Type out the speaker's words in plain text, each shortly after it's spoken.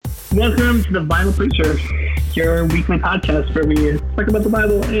Welcome to the Bible Preacher, your weekly podcast where we talk about the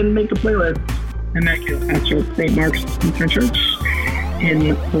Bible and make a playlist. I'm Matt, pastor at St. Mark's Lutheran Church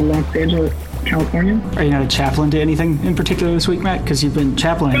in Los Angeles, California. Are you not a chaplain to anything in particular this week, Matt? Because you've been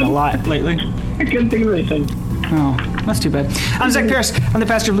chaplaining a lot lately. I couldn't think of anything. Oh, that's too bad. I'm Zach Paris. I'm the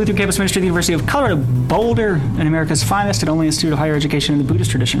pastor of Lutheran Campus Ministry at the University of Colorado Boulder, and America's finest and only institute of higher education in the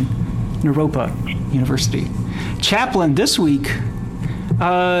Buddhist tradition, Naropa University. Chaplain this week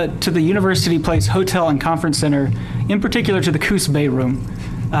to the University Place Hotel and Conference Center, in particular to the Coos Bay room.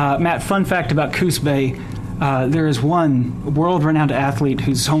 Matt, fun fact about Coos Bay, there is one world-renowned athlete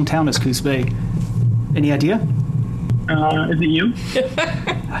whose hometown is Coos Bay. Any idea? Is it you?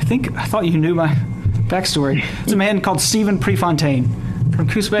 I thought you knew my backstory. It's a man called Stephen Prefontaine from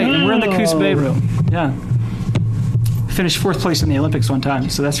Coos Bay, and we're in the Coos Bay room. Yeah. Finished fourth place in the Olympics one time,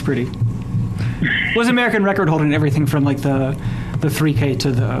 so that's pretty. Was American record holding everything from like the 3K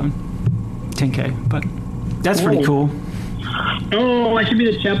to the 10K, but that's pretty cool. Oh, I should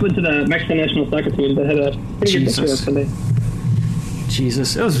be the chaplain to the Mexican national soccer team that had a pretty good victory on Sunday.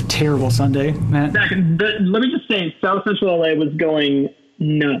 Jesus, it was a terrible Sunday, Matt. Zach, let me just say, South Central LA was going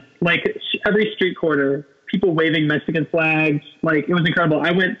nuts. Like every street corner, people waving Mexican flags. Like it was incredible.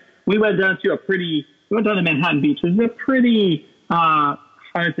 We went down to Manhattan Beach. It was a pretty, how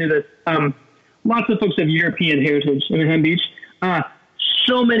do I say this? Lots of folks have European heritage in Manhattan Beach.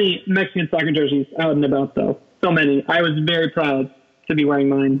 So many Mexican soccer jerseys out and about, though. So many. I was very proud to be wearing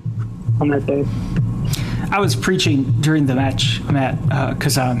mine on that day. I was preaching during the match, Matt,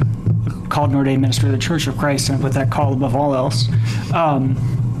 because I'm a called and ordained minister of the Church of Christ, and I put that call above all else. And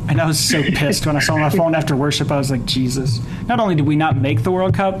I was so pissed when I saw my phone after worship. I was like, Jesus. Not only did we not make the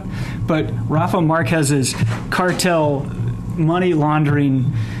World Cup, but Rafa Marquez's cartel money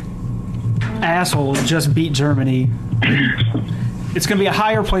laundering asshole just beat Germany. It's going to be a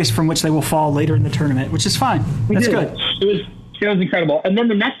higher place from which they will fall later in the tournament, which is fine. That's good. It was incredible. And then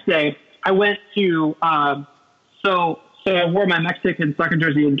the next day, I went to so I wore my Mexican soccer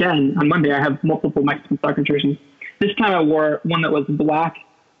jersey again on Monday. I have multiple Mexican soccer jerseys. This time I wore one that was black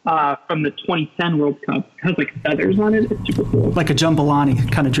from the 2010 World Cup. It has like feathers on it. It's super cool. Like a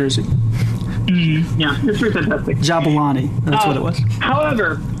Jumbolani kind of jersey. Yeah, it's really fantastic. Jabulani, that's what it was.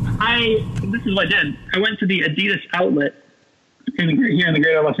 However, this is what I did. I went to the Adidas outlet here in the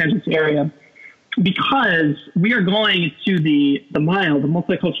greater Los Angeles area because we are going to the MILE, the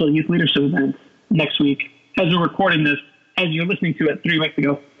Multicultural Youth Leadership event, next week as we're recording this, as you're listening to it 3 weeks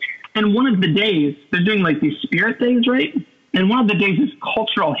ago. And one of the days, they're doing like these spirit days, right? And one of the days is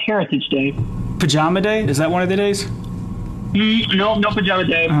Cultural Heritage Day. Pajama Day? Is that one of the days? No Pajama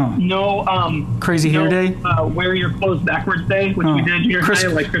Day. Oh. No Crazy Hair Day? Wear your clothes backwards day, which we did in junior high.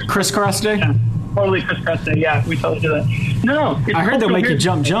 Like crisscross Day? Yeah, totally crisscross day. Yeah, we totally do that. No. I heard they'll make you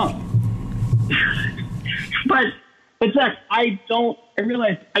jump. But Zach, I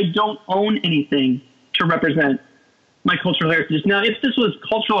realized I don't own anything to represent my cultural heritage. Now, if this was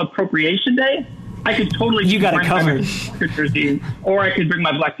Cultural Appropriation Day, I could totally you got it covered. Jersey, or I could bring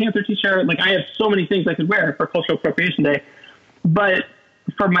my Black Panther t-shirt. Like I have so many things I could wear for Cultural Appropriation Day. But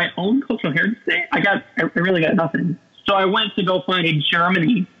for my own Cultural Heritage Day, I really got nothing. So I went to go find a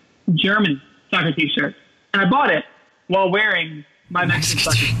German soccer t-shirt, and I bought it while wearing my Mexican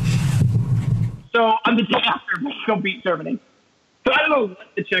soccer t-shirt. So I'm the day after Mexico beat Germany. So I don't know what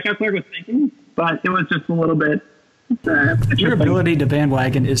the checkout clerk was thinking, but it was just a little bit. Your ability to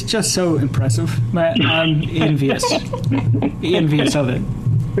bandwagon is just so impressive, Matt. I'm envious. Envious of it.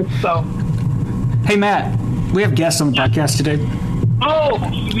 So, hey, Matt, we have guests on the podcast today. Oh,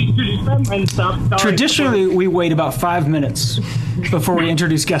 should we introduce them and stuff? Traditionally, we wait about 5 minutes before we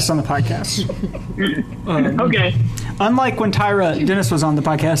introduce guests on the podcast. Okay. Unlike when Tyra Dennis was on the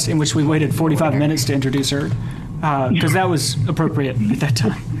podcast, in which we waited 45 minutes to introduce her, because that was appropriate at that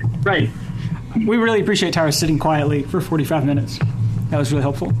time. Right. We really appreciate Tyra sitting quietly for 45 minutes. That was really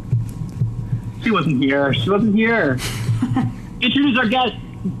helpful. She wasn't here. Introduce our guest.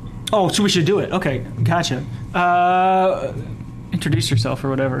 Oh, so we should do it. Okay, gotcha. Introduce yourself or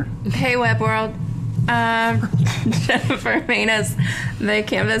whatever. Hey, Web World. Jennifer Manis, the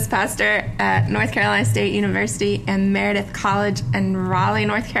campus pastor at North Carolina State University and Meredith College in Raleigh,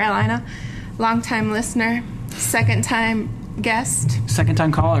 North Carolina. Longtime listener, second-time guest.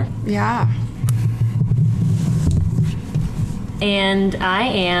 Second-time caller. Yeah. And I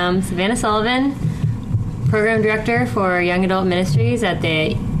am Savanna Sullivan, Program Director for Young Adult Ministries at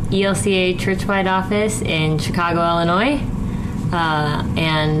the ELCAYG Churchwide Office in Chicago, Illinois,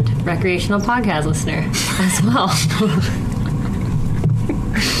 and recreational podcast listener as well.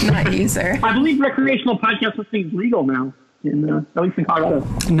 Not user. I believe recreational podcast listening is legal now. at least in Colorado.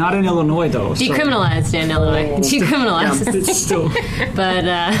 Not in Illinois, though. Decriminalized in Illinois. Decriminalized. Yeah, it's still. But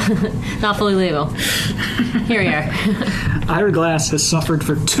not fully legal. Here we are. Ira Glass has suffered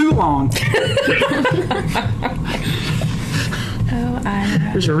for too long.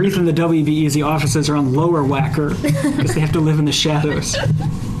 There's a reason the WBEZ offices are on Lower Wacker, because they have to live in the shadows.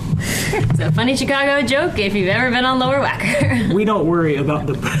 It's a funny Chicago joke if you've ever been on Lower Wacker. We don't worry about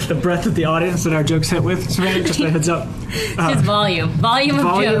the breadth of the audience that our jokes hit with. Savannah, just a heads up. Just volume. Volume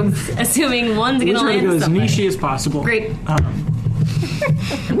of jokes, assuming one's going to land go as somewhere. niche as possible. Great.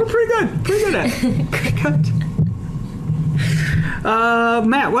 We're pretty good. Pretty good at it. Pretty good.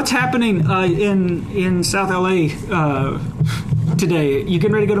 Matt, what's happening in South LA today? You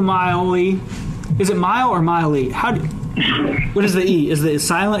getting ready to go to Mile E? Is it Mile or Mile E? What is the E? Is it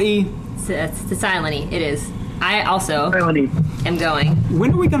silent E? It's the silent E. It is. I also am going.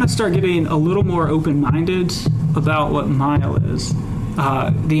 When are we going to start getting a little more open-minded about what mile is?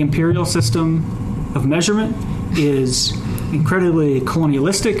 The imperial system of measurement is incredibly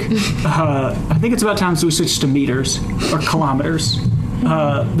colonialistic. I think it's about time we switch to meters or kilometers.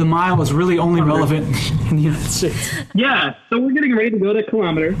 The mile is really only relevant in the United States. Yeah, so we're getting ready to go to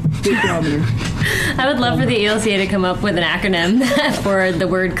kilometer. I would love for the ELCA to come up with an acronym for the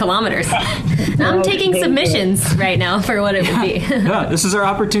word kilometers. I'm taking submissions right now for what it would be. Yeah, this is our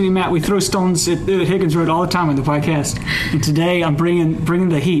opportunity, Matt. We throw stones at Higgins Road all the time on the podcast. And today I'm bringing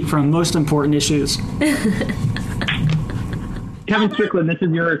the heat from most important issues. Kevin Strickland, this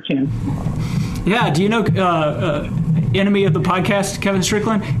is your chance. Yeah, do you know enemy of the podcast, Kevin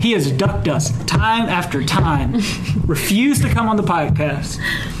Strickland? He has ducked us time after time. Refused to come on the podcast.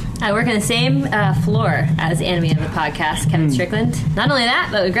 I work on the same floor as the enemy of the podcast, Kevin Strickland. Not only that,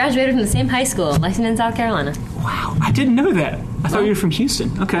 but we graduated from the same high school, Lexington, South Carolina. Wow, I didn't know that. I thought you were from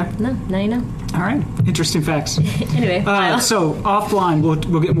Houston. Okay. No, now you know. All right, interesting facts. Anyway, so offline,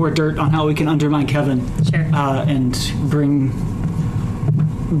 we'll get more dirt on how we can undermine Kevin. Sure. And bring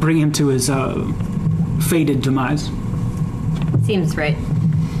him to his fated demise. Seems right.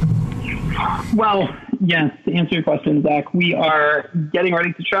 Well, yes, to answer your question, Zach, we are getting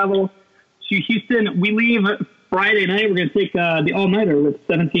ready to travel to Houston. We leave Friday night. We're going to take the all-nighter with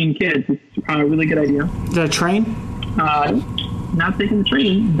 17 kids. It's a really good idea. Is that a train? Not taking the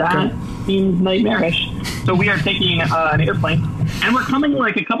train. That seems nightmarish. So we are taking an airplane. And we're coming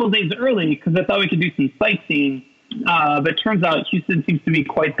like a couple of days early because I thought we could do some sightseeing. But it turns out Houston seems to be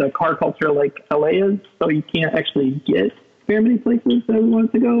quite the car culture like LA is. So you can't actually get very many places that we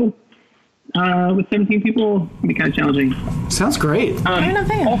wanted to go. With 17 people, it can be kind of challenging. Sounds great.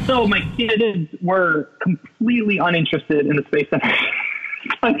 Also, my kids were completely uninterested in the Space Center.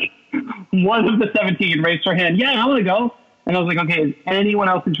 Like, one of the 17 raised her hand. Yeah, I want to go. And I was like, okay, is anyone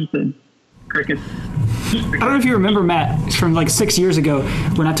else interested? Crickets. I don't know if you remember, Matt, from like 6 years ago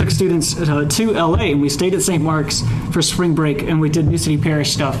when I took students to LA and we stayed at St. Mark's for spring break and we did New City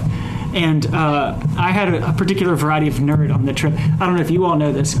Parish stuff. And I had a particular variety of nerd on the trip. I don't know if you all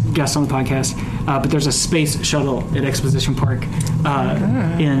know this, guests on the podcast, but there's a space shuttle at Exposition Park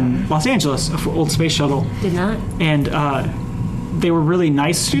in Los Angeles, an old space shuttle. Did not. And they were really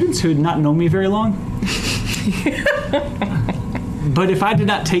nice students who had not known me very long. But if I did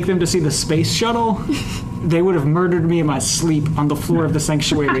not take them to see the space shuttle, they would have murdered me in my sleep on the floor of the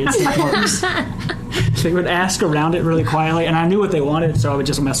sanctuary at St. Mark's. They would ask around it really quietly, and I knew what they wanted, so I would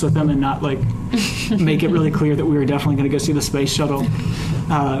just mess with them and not like make it really clear that we were definitely going to go see the space shuttle.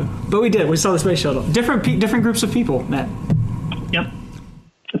 But we did. We saw the space shuttle. Different groups of people, Matt. Yep.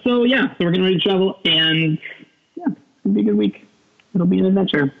 So we're getting ready to travel, and it'll be a good week. It'll be an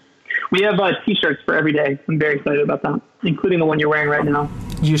adventure. We have T-shirts for every day. I'm very excited about that, including the one you're wearing right now.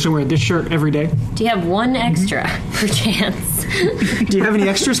 You should wear this shirt every day. Do you have one extra per chance? Do you have any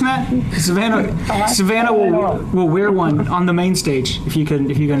extras, Matt? Savannah will wear one on the main stage if you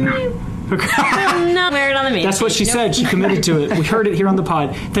can. I'm not wear it on the main. That's what she said. She committed to it. We heard it here on the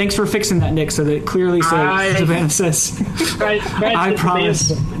pod. Thanks for fixing that, Nick, so that it clearly says Savannah says. I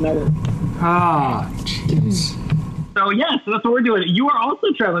promise. Jeez. So that's what we're doing. You are also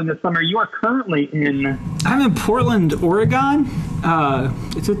traveling this summer. You are currently in... I'm in Portland, Oregon.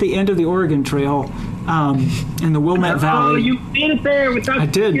 It's at the end of the Oregon Trail in the Willamette Valley. Oh, you made it there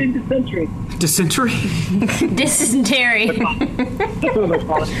without getting dysentery. Dysentery? Dysentery.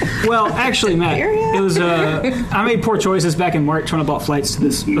 Well, actually, Matt, it was... I made poor choices back in March when I bought flights to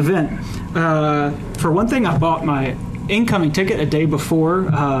this event. For one thing, I bought my incoming ticket a day before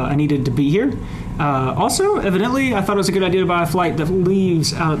I needed to be here. Also, evidently, I thought it was a good idea to buy a flight that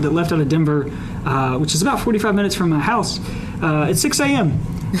left out of Denver, which is about 45 minutes from my house, at 6 a.m.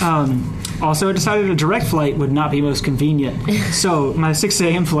 Also, I decided a direct flight would not be most convenient. So my 6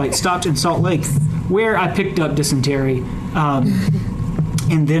 a.m. flight stopped in Salt Lake, where I picked up dysentery,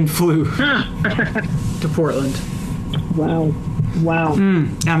 and then flew to Portland. Wow.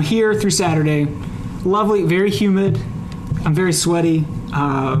 I'm here through Saturday. Lovely, very humid. I'm very sweaty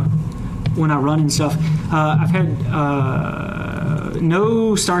when I run and stuff. I've had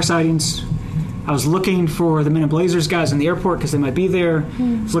no star sightings. I was looking for the Men in Blazers guys in the airport because they might be there.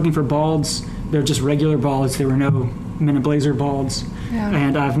 I was looking for balds. They're just regular balds. There were no Men in Blazer balds. Yeah.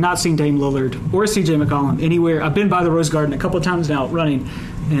 And I've not seen Dame Lillard or CJ McCollum anywhere. I've been by the Rose Garden a couple of times now running,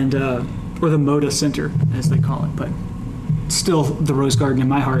 and or the Moda Center, as they call it, but still the Rose Garden in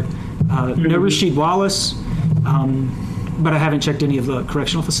my heart. No Rasheed Wallace, but I haven't checked any of the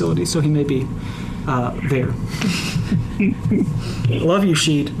correctional facilities, so he may be there. Love you,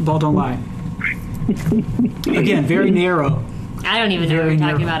 Sheed. Ball don't lie. Again, very narrow. I don't even know what you're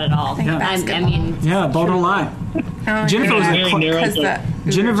talking about at all. Yeah. I mean, yeah, ball don't lie. Jennifer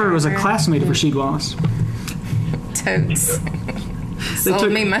was a classmate of Rasheed Wallace. Totes.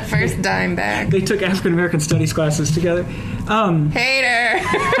 Sold me my first dime bag. They took African American Studies classes together. Hater.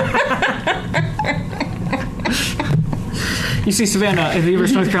 You see, Savannah, at the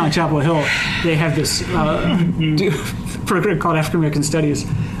University of North Carolina, Chapel Hill, they have this program called African American Studies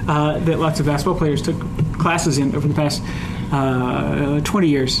that lots of basketball players took classes in over the past 20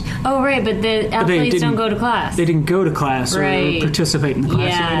 years. Oh, right, but the athletes don't go to class. They didn't go to class or participate in the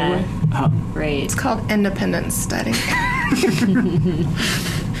class in any way. Right. It's called independent study.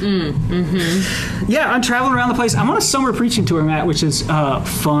 Yeah, I'm traveling around the place. I'm on a summer preaching tour, Matt, which is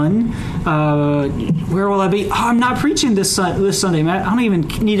fun. Where will I be? Oh, I'm not preaching this Sunday, Matt. I don't even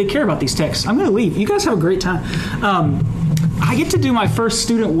need to care about these texts. I'm going to leave. You guys have a great time. I get to do my first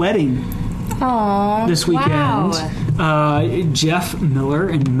student wedding this weekend. Wow. Jeff Miller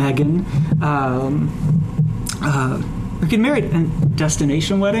and Megan are getting married. And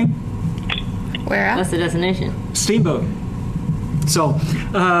destination wedding. Where at? What's the destination? Steamboat. So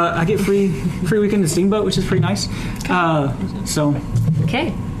I get free weekend at Steamboat, which is pretty nice.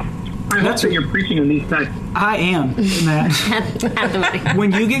 Okay. I hope that you're preaching on these texts. I am, Matt. At the wedding.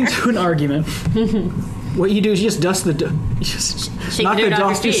 When you get into an argument, what you do is you just dust knock the dust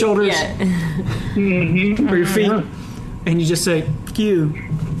off your shoulders or your feet, and you just say, "You,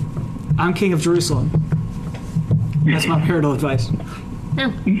 I'm king of Jerusalem." That's my marital advice.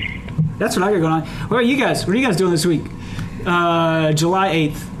 Yeah. That's what I got going on. What are you guys doing this week? July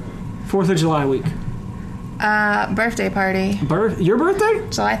 8th, 4th of July week. Birthday party. Your birthday?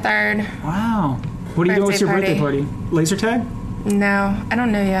 July 3rd. Wow. What are you doing with your birthday party? Laser tag? No, I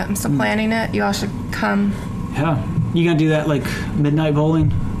don't know yet. I'm still planning it. You all should come. Yeah. You gonna do that like midnight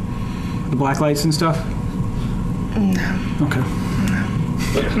bowling? The black lights and stuff? No. Okay. No.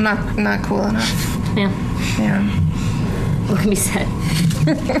 I'm not cool enough. Yeah. What can be said?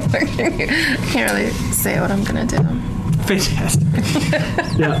 I can't really say what I'm gonna do. Fantastic.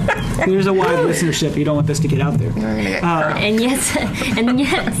 Yeah. There's a wide listenership. You don't want this to get out there. We're gonna get and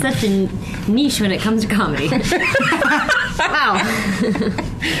yet such a niche when it comes to comedy. Wow.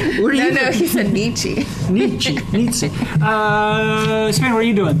 No, he said Nietzsche. Nietzsche. Span, what are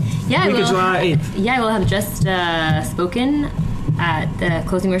you doing? Yeah, Week of July 8th. Yeah, I will have just spoken at the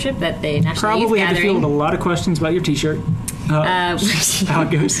closing worship at the National Youth Probably had to Gathering. field a lot of questions about your T-shirt. How it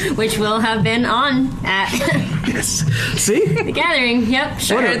goes. Which will have been on at Yes. See? the gathering. Yep,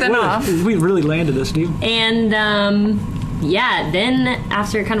 sure. We really landed this, dude. And then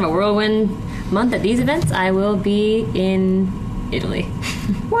after kind of a whirlwind month at these events, I will be in Italy.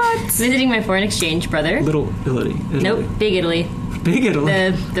 What? Visiting my foreign exchange brother. Little Italy. Nope, Big Italy. Big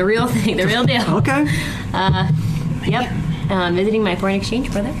Italy. The real thing, the real deal. Okay. Yep. Visiting my foreign exchange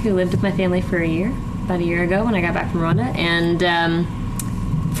brother who lived with my family for about a year ago when I got back from Rwanda. And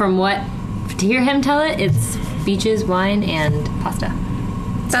to hear him tell it, it's beaches, wine, and pasta.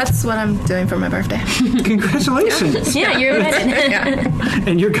 That's what I'm doing for my birthday. Congratulations. Yeah, you're invited.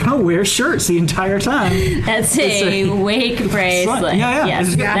 And you're going to wear shirts the entire time. That's a wake, pray, slay. Yeah.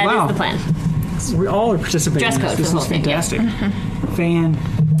 Yes, that is the plan. We all are participating. Dress code. This is fantastic. Fan.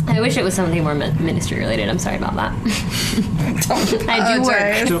 I wish it was something more ministry related. I'm sorry about that. I do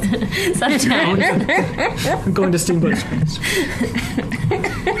work sometimes. I'm going to Steamboat Springs.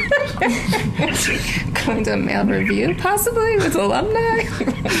 Going to a mail review, possibly, with alumni?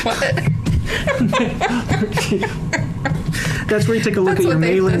 What? That's where you take a look That's at your what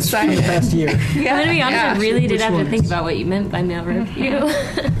they mailings from the decided. past year. Yeah, I'm gonna be honest, I really did Which have to ones? think about what you meant by mail review.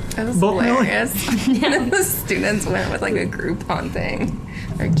 It was Bulk mailing? hilarious. The students went with like a Groupon thing.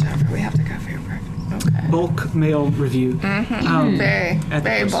 Like, Jennifer, we have to go for your breakfast. Okay. Bulk mail review. Very, at the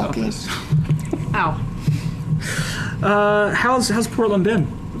very post bulky. office. Ow. How's Portland been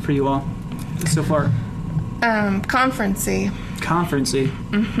for you all so far? Conferencey. Conferencey.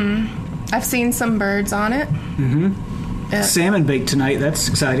 I've seen some birds on it. Salmon bake tonight. That's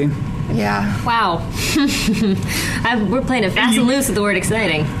exciting. Yeah. Wow. We're playing it fast and loose with the word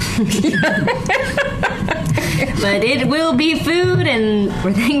exciting. But it will be food, and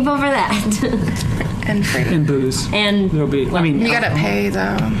we're thankful for that. And free. And booze. And There'll be. I mean, You gotta pay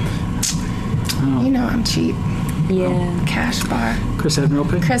though. Oh. You know I'm cheap. yeah. Cash bar. Chris has no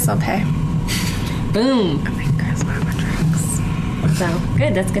pay. Chris will pay. Boom. I think Chris buy my drinks. So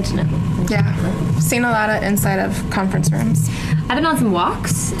good. That's good to know. Yeah. Seen a lot of inside of conference rooms. I've been on some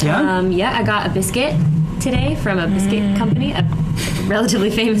walks. Yeah? Yeah, I got a biscuit today from a biscuit company, a relatively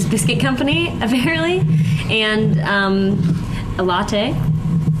famous biscuit company, apparently, and a latte.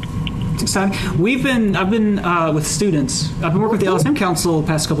 It's exciting. I've been with students. I've been working with the LSM Council the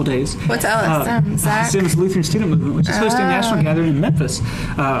past couple days. What's LSM, Zach? Sims Lutheran Student Movement, which is hosting a national gathering in Memphis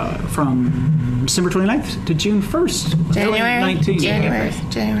from December 29th to June 1st. January. 19th. January.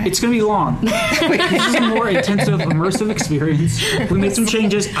 It's going to be long. This is a more intensive, immersive experience. We made some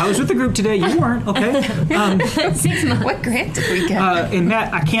changes. I was with the group today. You weren't, okay? 6 months. What grant did we get? And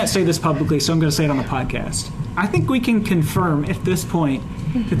Matt, I can't say this publicly, so I'm going to say it on the podcast. I think we can confirm at this point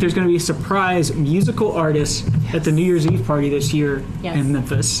that there's going to be a surprise musical artist at the New Year's Eve party this year Yes. in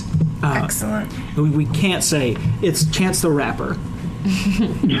Memphis. Excellent. We can't say it's Chance the Rapper.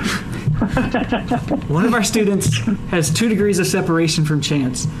 One of our students has 2 degrees of separation from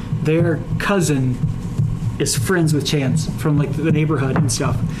Chance. Their cousin is friends with Chance from like the neighborhood and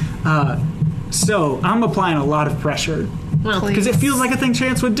stuff. So I'm applying a lot of pressure because it feels like a thing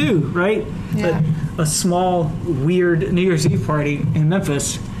Chance would do, right? Yeah. A small, weird New Year's Eve party in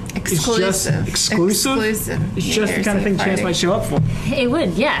Memphis Exclusive. is just exclusive. It's New just the Year's kind of thing Eve Chance party. might show up for. It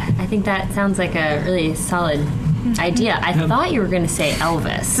would, yeah. I think that sounds like a really solid idea. I thought you were going to say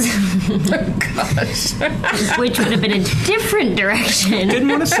Elvis, Gosh. which would have been a different direction. Didn't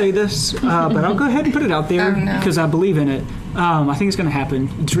want to say this, but I'll go ahead and put it out there Oh, no. because I believe in it. I think it's going to happen.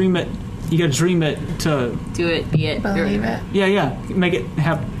 Dream it. You got to dream it to. Do it, be it. Believe it. Yeah. Make it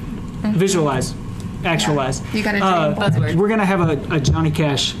visualize, actualize. You gotta dream bold. Buzzword. We're gonna have a Johnny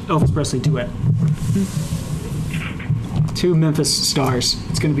Cash Elvis Presley duet. 2 Memphis stars.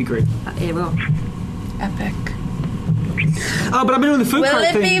 It's gonna be great. It will. Epic. But I've been doing the food Will cart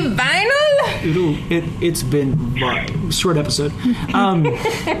it thing. be vinyl? It's been short episode. We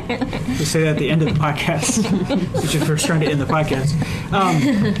say that at the end of the podcast, which is first trying to end the podcast.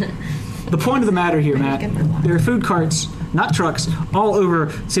 The point of the matter here, Matt, there are food carts, not trucks, all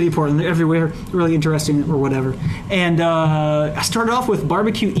over City of Portland. They're everywhere, really interesting or whatever. And I started off with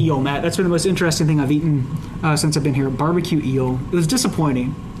barbecue eel, Matt. That's been the most interesting thing I've eaten since I've been here. Barbecue eel. It was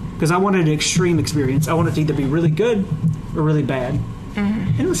disappointing because I wanted an extreme experience. I wanted it to either be really good or really bad.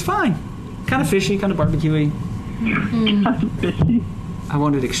 And it was fine. Kind of fishy, kind of barbecue-y. Fishy. I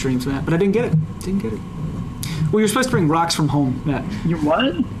wanted extremes, Matt, but I didn't get it. Well, you're supposed to bring rocks from home, Matt. You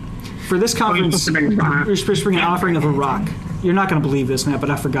what? For this conference, supposed to bring a rock. you're supposed to bring an offering of a rock. You're not going to believe this, Matt, but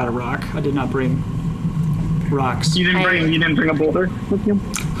I forgot a rock. I did not bring rocks. You didn't bring a boulder with you?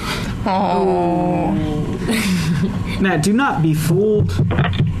 Oh. Matt, do not be fooled.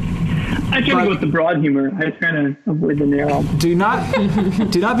 I try to go with the broad humor. I try to avoid the narrow. Do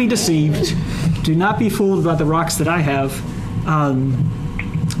not be deceived. Do not be fooled by the rocks that I have,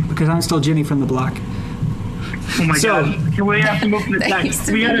 because I'm still Jenny from the block. Oh my So- god. Can we have to move to the That text? used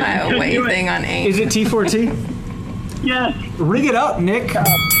to be my away thing on AIM. Is it T4T? Yes. Ring it up, Nick.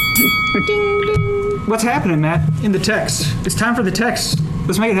 What's happening, Matt? In the text. It's time for the text.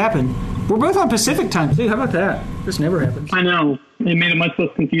 Let's make it happen. We're both on Pacific time, too. How about that? This never happens. I know. It made it much less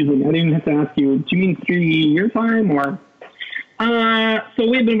confusing. I didn't even have to ask you, do you mean 3 your time or? So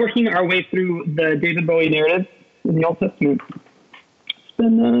we've been working our way through the David Bowie narrative in the Old Testament.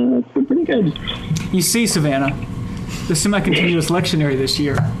 It's been pretty good. You see, Savanna, the semi-continuous lectionary this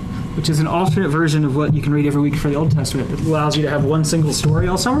year, which is an alternate version of what you can read every week for the Old Testament that allows you to have one single story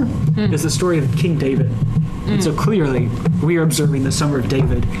all summer, is the story of King David. And so clearly, we are observing the summer of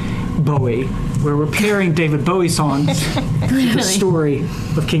David Bowie, where we're pairing David Bowie songs with the story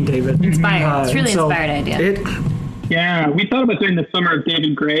of King David. Inspired. It's really and so inspired idea. Yeah, we thought about doing the Summer of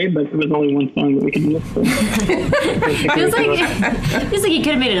David Gray, but it was only one song that we could use. So. Feels like you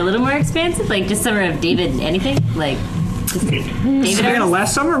could have made it a little more expansive, like just Summer of David anything. Like, Savannah,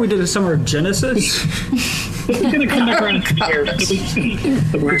 last summer we did a summer of Genesis, This is going to come back around here.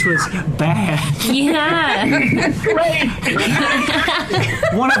 which was bad. Yeah. Great.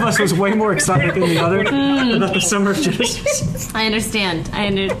 One of us was way more excited than the other about the summer of Genesis. I understand.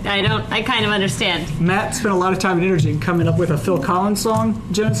 I kind of understand. Matt spent a lot of time and energy coming up with a Phil Collins song,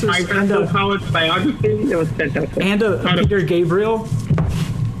 Genesis, I read Phil Collins' biography. It was fantastic. and a Peter Gabriel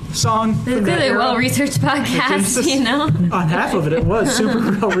song. It's a really well-researched podcast, Genesis. you know? On half of it was super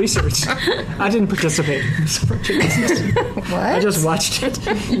well researched. I didn't participate in Summer of Genesis. What? I just watched it.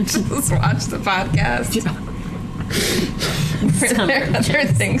 Just watch the podcast. Yeah. There are other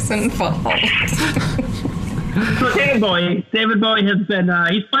things involved. So David Bowie has been,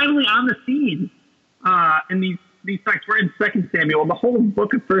 he's finally on the scene. And these facts, we're in 2 Samuel. The whole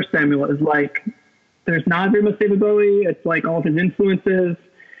book of 1 Samuel is like, there's not very much David Bowie. It's like all of his influences.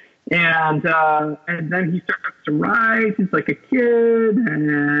 And then he starts to rise. He's like a kid.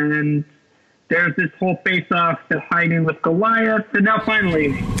 And there's this whole face-off to hiding with Goliath. And now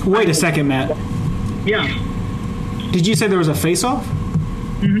finally. Wait a second, Matt. Yeah. Did you say there was a face-off?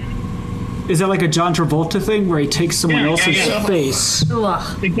 Mm-hmm. Is that like a John Travolta thing where he takes someone else's yeah. face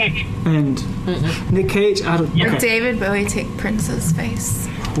Ugh. Exactly. and Nick Cage? I don't. Would Okay. David Bowie take Prince's face?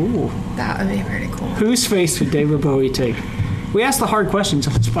 Ooh. That would be pretty cool. Whose face would David Bowie take? We ask the hard questions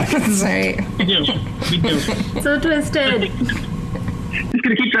on this podcast. Right. We do. So twisted. Just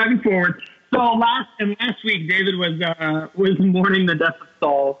gonna keep driving forward. So last week, David was mourning the death of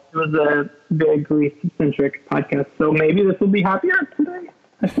Saul. It was a very grief-centric podcast. So maybe this will be happier today.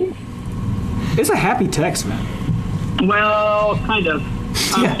 I think. It's a happy text, man. Well, kind of.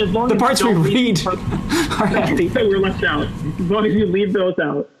 Yeah, as long the as parts you we don't read are happy. that were left out. As long as you leave those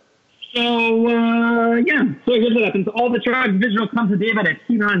out. So yeah. So here's what happens. All the tribes of Israel come to David at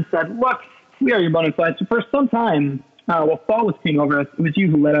Hebron and said, "Look, we are your bona fides. So for some time, while Saul was king over us, it was you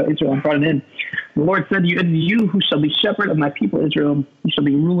who led out Israel and brought it in. The Lord said, it is you who shall be shepherd of my people Israel. You shall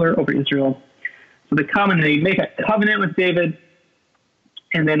be ruler over Israel." So they come and they make a covenant with David,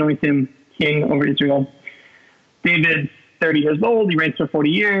 and they anoint him king over Israel. David's 30 years old. He reigns for 40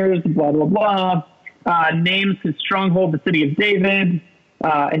 years, blah, blah, blah. Names his stronghold the city of David.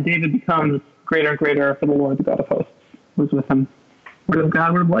 And David becomes greater and greater, for the Lord, the God of hosts, was with him. Word of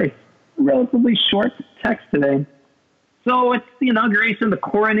God, word of life. Relatively short text today. So it's the inauguration, the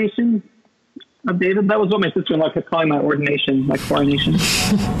coronation of David. That was what my sister-in-law kept calling my ordination, my coronation.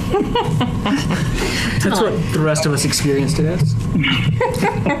 That's what the rest of us experienced it as.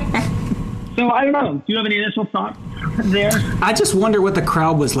 So I don't know. Do you have any initial thoughts there? I just wonder what the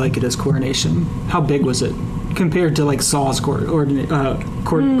crowd was like at his coronation. How big was it compared to like Saul's coronation?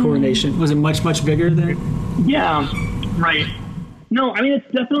 Was it much, much bigger there? Yeah, right. No, I mean, it's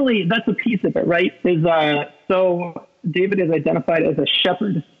definitely, that's a piece of it, right? So David is identified as a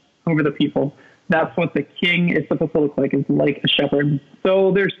shepherd over the people. That's what the king is supposed to look like, is like a shepherd.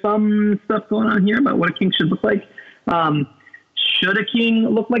 So there's some stuff going on here about what a king should look like. Should a king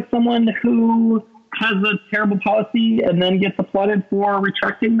look like someone who has a terrible policy and then gets applauded for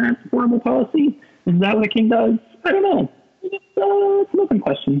retracting that horrible policy? Is that what a king does? I don't know. It's an open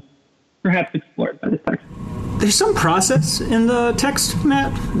question, perhaps explored by this text. There's some process in the text,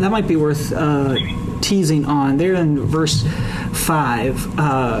 Matt, that might be worth teasing on. There in verse 5,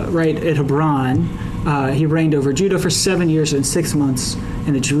 right at Hebron, he reigned over Judah for 7 years and 6 months,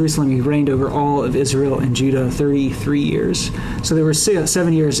 and at Jerusalem he reigned over all of Israel and Judah 33 years. So there were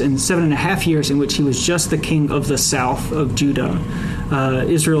 7 years and 7.5 years in which he was just the king of the south of Judah,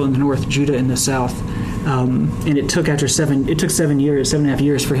 Israel in the north, Judah in the south. And it took 7.5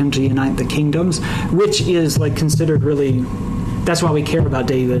 years for him to unite the kingdoms, which is like considered really, that's why we care about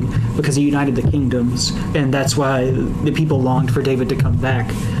David, because he united the kingdoms, and that's why the people longed for David to come back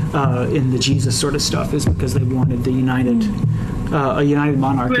in the Jesus sort of stuff, is because they wanted the a united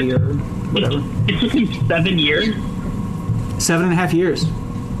monarchy or whatever. It took him 7 years? 7.5 years.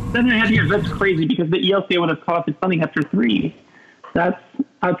 7.5 years, that's crazy, because the ELCA would have caught its funding after 3. That's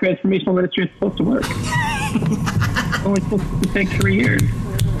how transformational ministry is supposed to work. It's only supposed to take 3 years.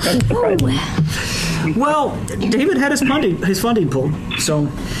 That's surprising. Well, David had his funding pulled, so...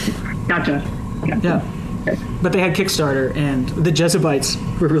 Gotcha. Yeah. Okay. But they had Kickstarter, and the Jezebites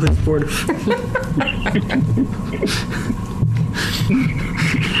were really supportive.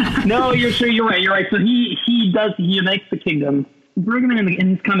 No, you're right. So he unites the kingdom. Brueggemann in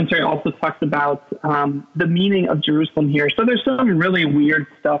his commentary also talks about the meaning of Jerusalem here. So there's some really weird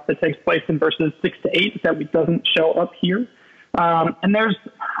stuff that takes place in verses 6 to 8 that doesn't show up here. And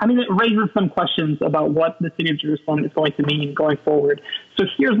it raises some questions about what the city of Jerusalem is going to mean going forward. So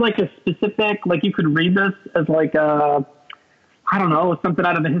here's like a specific, like you could read this as like I don't know, something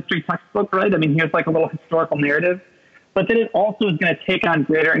out of the history textbook, right? I mean, here's like a little historical narrative. But then it also is going to take on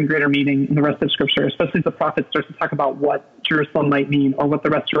greater and greater meaning in the rest of Scripture, especially as the prophet starts to talk about what Jerusalem might mean, or what the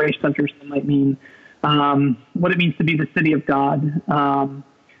restoration of Jerusalem might mean, what it means to be the city of God.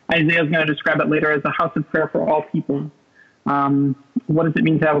 Isaiah is going to describe it later as a house of prayer for all people. What does it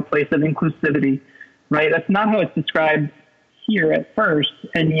mean to have a place of inclusivity, right? That's not how it's described here at first,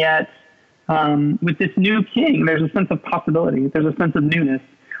 and yet with this new king, there's a sense of possibility. There's a sense of newness.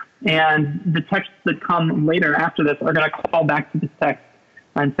 And the texts that come later after this are going to call back to this text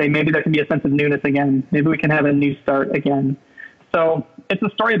and say, maybe there can be a sense of newness again. Maybe we can have a new start again. So it's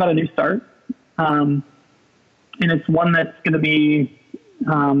a story about a new start. And it's one that's going to be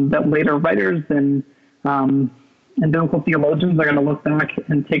that later writers and biblical theologians are going to look back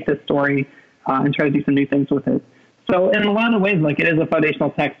and take this story and try to do some new things with it. So in a lot of ways, like, it is a foundational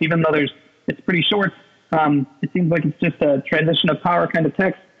text, even though it's pretty short. It seems like it's just a transition of power kind of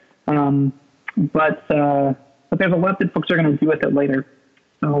text. But there's a lot that folks are going to do with it later.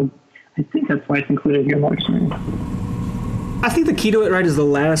 So I think that's why it's included here in the lectionary. I think the key to it, right, is the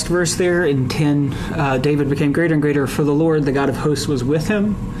last verse there in 10. David became greater and greater, for the Lord, the God of hosts, was with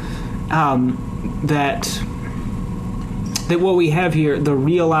him. That what we have here, the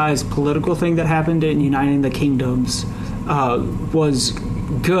realized political thing that happened in uniting the kingdoms, was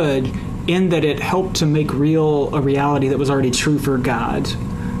good in that it helped to make real a reality that was already true for God.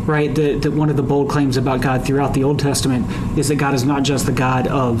 Right, that one of the bold claims about God throughout the Old Testament is that God is not just the God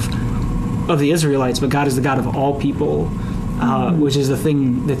of the Israelites, but God is the God of all people, which is the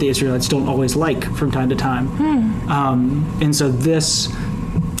thing that the Israelites don't always like from time to time. And so this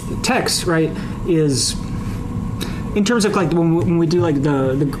text, right, is, in terms of like when we do like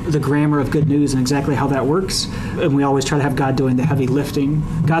the grammar of good news and exactly how that works, and we always try to have God doing the heavy lifting.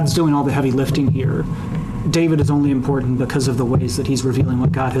 God's doing all the heavy lifting here. David is only important because of the ways that he's revealing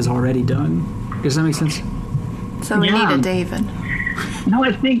what God has already done. Does that make sense? So we need a David. No,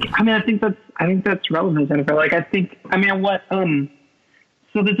 I think that's relevant, Jennifer. Like, so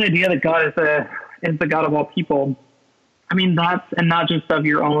this idea that God is the God of all people, I mean, and not just of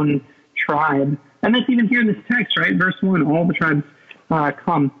your own tribe. And that's even here in this text, right? Verse 1, all the tribes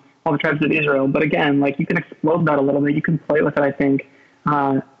come, all the tribes of Israel. But again, like, you can explode that a little bit. You can play with it, I think.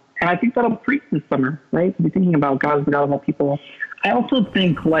 And I think that'll preach this summer, right? To be thinking about God as the God of all people. I also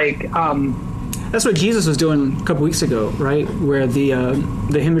think, like... that's what Jesus was doing a couple weeks ago, right? Where the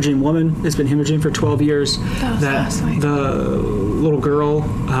hemorrhaging woman has been hemorrhaging for 12 years. That the little girl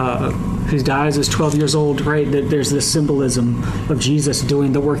who dies is 12 years old, right? That there's this symbolism of Jesus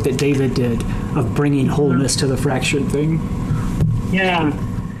doing the work that David did of bringing wholeness to the fractured thing. Yeah.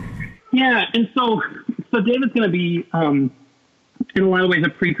 Yeah, and so David's going to be... in a lot of ways, a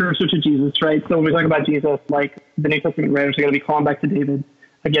precursor to Jesus, right? So when we talk about Jesus, like, the New Testament writers are going to be calling back to David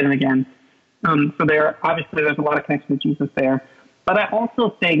again and again. So there's a lot of connection with Jesus there. But I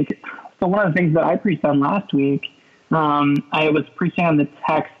also think, so one of the things that I preached on last week, I was preaching on the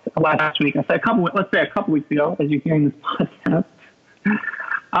text last week. I said a couple weeks ago, as you're hearing this podcast,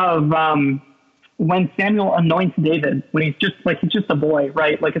 of when Samuel anoints David, when he's just a boy,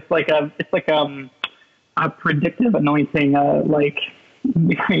 right? Like, it's like a predictive anointing, like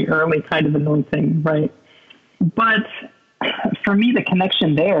very early kind of anointing, right? But for me, the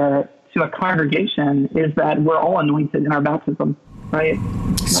connection there to a congregation is that we're all anointed in our baptism, right?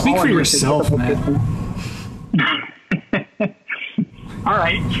 Speak for yourself, man. All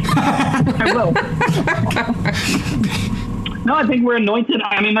right. I will. No, I think we're anointed.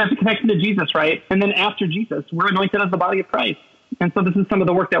 I mean, that's a connection to Jesus, right? And then after Jesus, we're anointed as the body of Christ. And so this is some of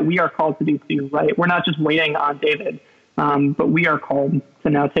the work that we are called to do too, right? We're not just waiting on David, but we are called to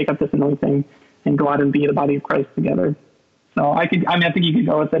now take up this anointing and go out and be the body of Christ together. So I think you could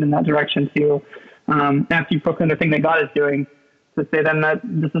go with it in that direction too. After you proclaim the thing that God is doing, to say then that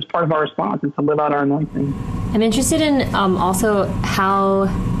this is part of our response, is to live out our anointing. I'm interested in also how,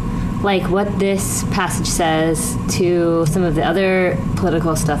 like, what this passage says to some of the other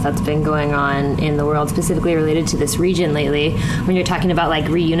political stuff that's been going on in the world, specifically related to this region lately, when you're talking about, like,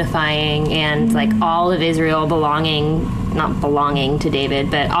 reunifying and, like, all of Israel not belonging to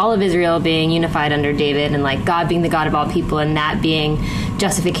David, but all of Israel being unified under David, and, like, God being the God of all people, and that being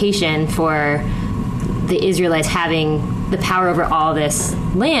justification for the Israelites having the power over all this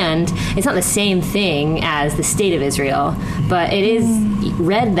land. It's not the same thing as the state of Israel, but it is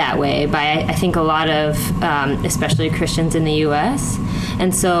read that way by, I think, a lot of especially Christians in the U.S.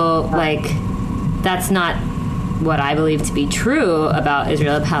 And so, like, that's not what I believe to be true about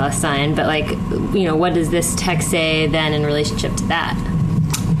Israel and Palestine, but, like, you know, what does this text say then in relationship to that?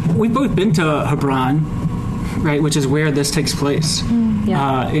 We've both been to Hebron. right, which is where this takes place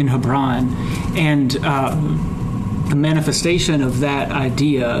in Hebron. And the manifestation of that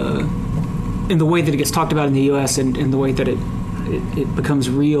idea in the way that it gets talked about in the U.S. and in the way that it becomes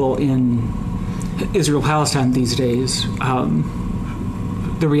real in Israel-Palestine these days,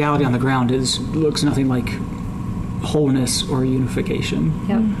 the reality on the ground looks nothing like wholeness or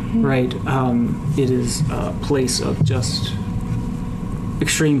unification. Right? It is a place of just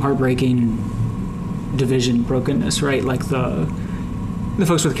extreme heartbreaking division, brokenness, right? Like the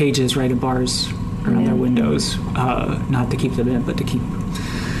folks with cages, right, and bars around their windows, not to keep them in, but to keep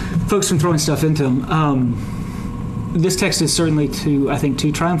folks from throwing stuff into them. This text is certainly too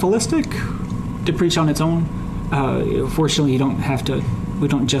triumphalistic to preach on its own. Fortunately, we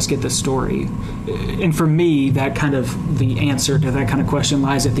don't just get the story. And for me, that kind of the answer to that kind of question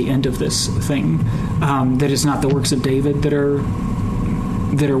lies at the end of this thing. That it's not the works of David that are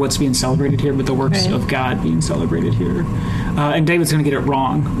what's being celebrated here, but the works of God being celebrated here. And David's going to get it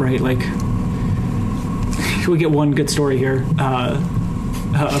wrong, right? Like, we get one good story here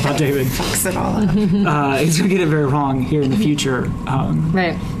about David. Fucks it all up. He's going to get it very wrong here in the future.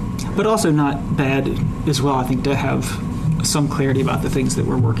 Right. But also not bad as well, I think, to have some clarity about the things that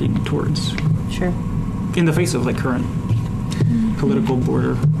we're working towards. Sure. In the face of, like, current political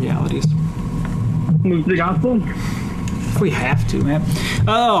border realities. Move to the gospel. We have to, Matt.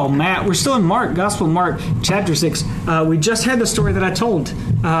 Oh, Matt, we're still in Mark, Gospel of Mark, chapter 6. We just had the story that I told.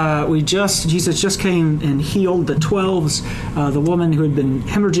 Jesus just came and healed the 12s, the woman who had been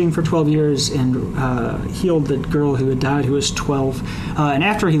hemorrhaging for 12 years, and healed the girl who had died, who was 12. And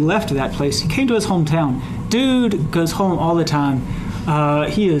after he left that place, he came to his hometown. Dude goes home all the time.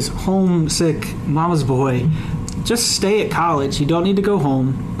 He is homesick, mama's boy. Just stay at college. You don't need to go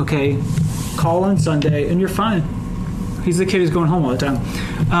home, okay? Call on Sunday, and you're fine. He's the kid who's going home all the time.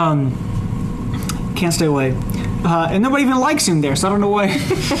 Can't stay away. And nobody even likes him there, so I don't know why.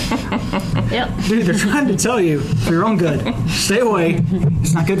 Yep. Dude, they're trying to tell you for your own good. Stay away.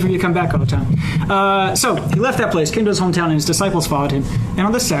 It's not good for you to come back all the time. So he left that place, came to his hometown, and his disciples followed him. And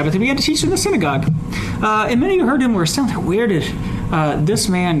on the Sabbath, he began to teach in the synagogue. And many who heard him were astounded. Where did this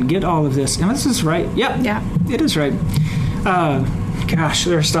man get all of this? And this is right. Yep. Yeah. It is right. Gosh,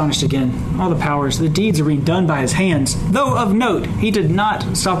 they're astonished again. All the powers, the deeds are being done by his hands. Though of note, he did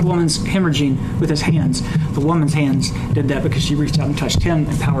not stop the woman's hemorrhaging with his hands. The woman's hands did that because she reached out and touched him,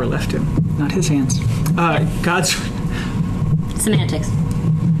 and power left him, not his hands. God's semantics.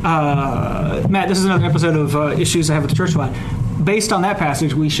 Matt, this is another episode of Issues I Have with the Church a lot. Based on that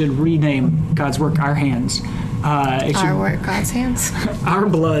passage, we should rename God's work our hands. Our work, God's hands. Our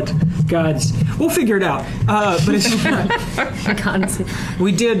blood, God's. We'll figure it out. But it's,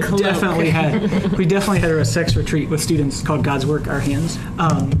 we definitely had a sex retreat with students called God's Work, Our Hands.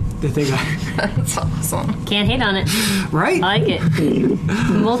 That they got. That's awesome. Can't hate on it, right? I like it.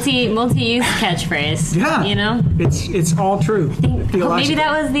 Multi-use catchphrase. Yeah, you know, it's all true. Maybe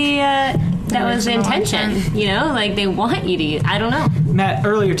that was the intention. You know, like they want you to use. I don't know. Matt,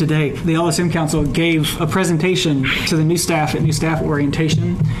 earlier today, the LSM Council gave a presentation to the new staff at New Staff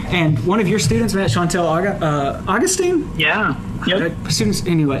Orientation, and one of your students, Matt, Chantel Augustine? Yeah. Yep. Students,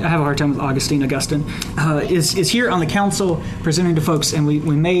 anyway, I have a hard time with Augustine, is here on the council presenting to folks, and we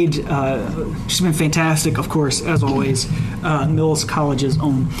made, she's been fantastic, of course, as always, Mills College's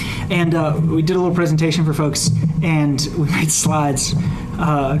own. And we did a little presentation for folks, and we made slides.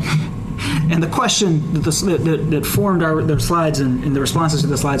 And the question that formed the slides and the responses to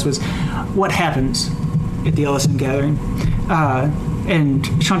the slides was, what happens at the LSM gathering? And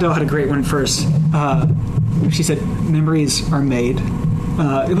Chantel had a great one first. She said, memories are made.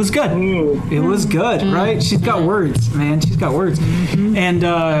 It was good. Ooh. It was good, right? She's got words, man. She's got words. Mm-hmm. And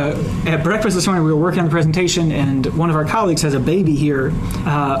at breakfast this morning, we were working on the presentation, and one of our colleagues has a baby here,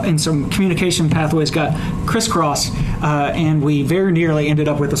 and some communication pathways got crisscrossed, and we very nearly ended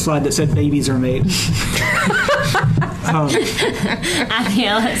up with a slide that said babies are made. At the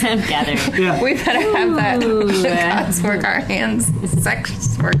LSM gathering. Yeah. We better have that God's Work Our Hands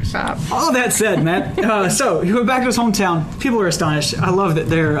sex workshop. All that said, Matt, so he went back to his hometown. People were astonished. I love that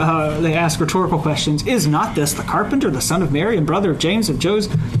they ask rhetorical questions. Is not this the carpenter, the son of Mary, and brother of James of Jose?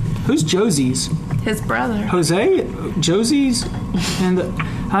 Who's Joses? His brother. Jose? Joses? And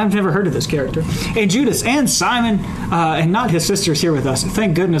I've never heard of this character. And Judas and Simon, and not his sisters here with us.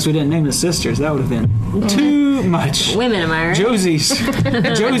 Thank goodness we didn't name his sisters. That would have been too much. Women, am I right? Josie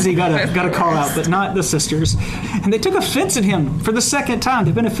got a call out, but not the sisters. And they took offense at him for the second time.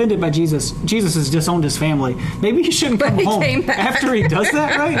 They've been offended by Jesus. Jesus has disowned his family. Maybe he shouldn't come home after he does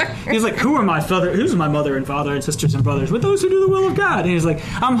that, right? He's like, who's my mother and father and sisters and brothers? With those who do the will of God. And he's like,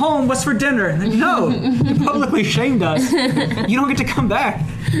 I'm home. What's for dinner? And like, no, you publicly shamed us. You don't get to come back.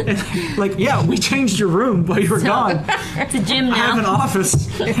 And like, yeah, we changed your room while you were gone. It's a gym now. I have an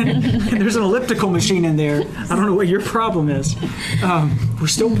office, and there's an elliptical machine in there. I don't know what your problem is. We're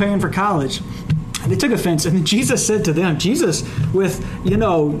still paying for college. And they took offense, and then Jesus said to them, Jesus with,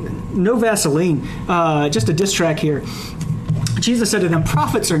 no Vaseline, just a diss track here. Jesus said to them,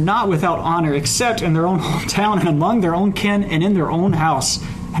 prophets are not without honor except in their own hometown and among their own kin and in their own house.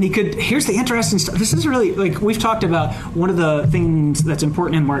 And here's the interesting stuff. This is really, like, we've talked about one of the things that's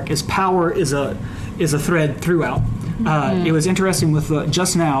important in Mark is power is a thread throughout. It was interesting with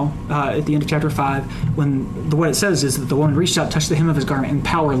just now, at the end of chapter 5, when what it says is that the woman reached out, touched the hem of his garment, and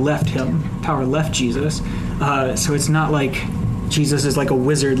power left him. Power left Jesus. So it's not like Jesus is like a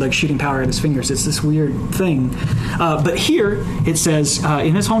wizard, like shooting power at his fingers. It's this weird thing. But here it says,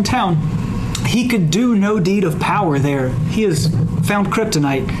 in his hometown, he could do no deed of power there. He has found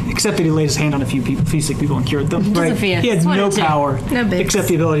kryptonite, except that he laid his hand on a few sick people and cured them. Right? He had no power except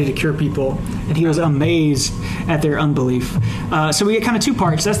the ability to cure people, and he was amazed at their unbelief. So we get kind of two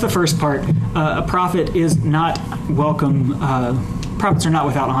parts. That's the first part. A prophet is not welcome. Prophets are not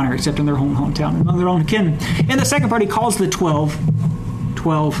without honor except in their own hometown and among their own kin. And the second part, he calls the 12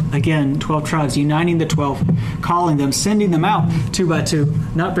 tribes, uniting the 12, calling them, sending them out 2 by 2,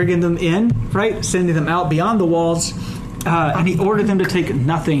 not bringing them in, right? Sending them out beyond the walls. And he ordered them to take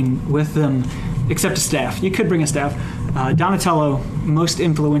nothing with them except a staff. You could bring a staff. Donatello, most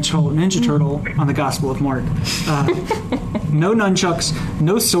influential Ninja Turtle on the Gospel of Mark. No nunchucks,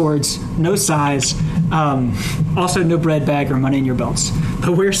 no swords, no sais, also no bread bag or money in your belts.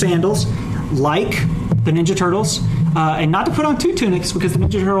 But wear sandals like the Ninja Turtles. And not to put on 2 tunics, because the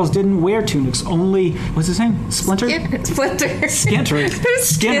Ninja Turtles didn't wear tunics. Only, what's his name? Splinter? Skinner.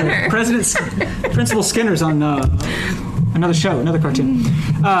 Skinner. Principal Skinner's on another show, another cartoon.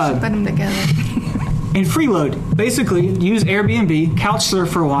 Put them together. And freeload. Basically, use Airbnb, couch surf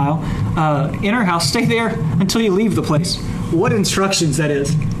for a while, in our house, stay there until you leave the place. What instructions that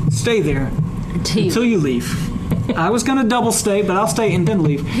is. Stay there until you leave. I was going to double stay, but I'll stay and then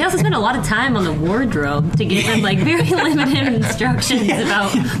leave. He also spent a lot of time on the wardrobe to give them, like, very limited instructions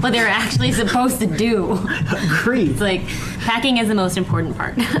about what they're actually supposed to do. Agreed. It's like, packing is the most important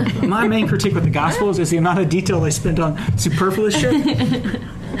part. My main critique with the Gospels is the amount of detail they spend on superfluous shit.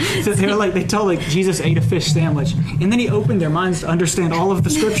 So they tell Jesus ate a fish sandwich, and then he opened their minds to understand all of the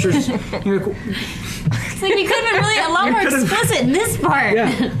scriptures. You're like, it's like, we could have been really a lot more explicit in this part.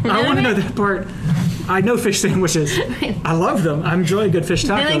 Yeah, I want to know that part. I know fish sandwiches. I love them. I enjoy a good fish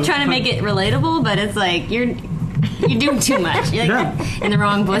taco. They're like trying to make it relatable, but it's like you're doing too much. You're like in the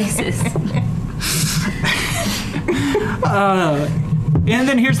wrong places. And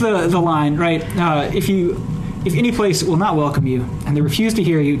then here's the line, right? If any place will not welcome you and they refuse to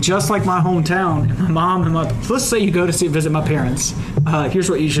hear you, just like my hometown and my mom and so let's say you go to visit my parents. Here's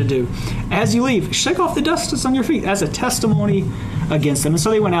what you should do. As you leave, shake off the dust that's on your feet as a testimony against them. And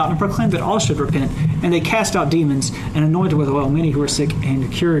so they went out and proclaimed that all should repent, and they cast out demons and anointed with oil many who were sick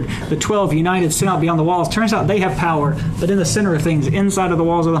and cured. The 12 united sent out beyond the walls. Turns out they have power, but in the center of things, inside of the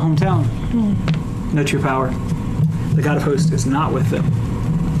walls of the hometown, no true power. The God of hosts is not with them.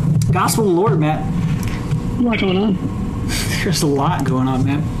 Gospel of the Lord, Matt. A lot going on. There's a lot going on,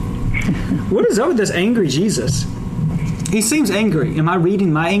 man. What is up with this angry Jesus? He seems angry. Am I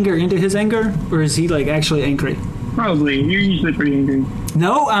reading my anger into his anger, or is he like actually angry? Probably. You're usually pretty angry.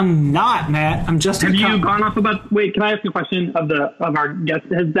 No, I'm not, Matt. I'm just. Have you gone off about? Wait, can I ask a question of our guest?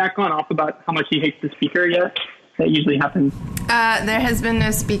 Has Zach gone off about how much he hates the speaker yet? That usually happens. There has been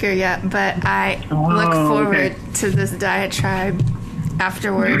no speaker yet, but I look forward to this diatribe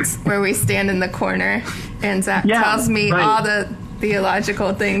afterwards, where we stand in the corner and Zach tells me all the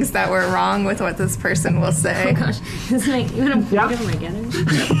theological things that were wrong with what this person will say. Oh gosh, it's like you want to put them together.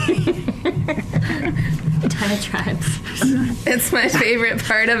 Diatribes. It's my favorite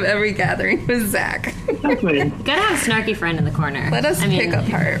part of every gathering with Zach. Exactly. Gotta have a snarky friend in the corner. Let us pick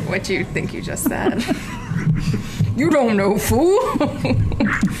apart what you think you just said. You don't know, fool.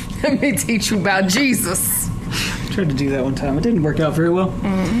 Let me teach you about Jesus. I tried to do that one time. It didn't work out very well.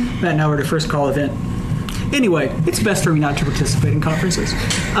 Matt and I were at a first call event. Anyway, it's best for me not to participate in conferences.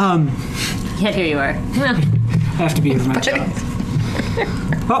 Yet here you are. I have to be with my child.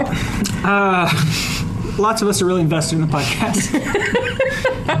 Well, lots of us are really invested in the podcast.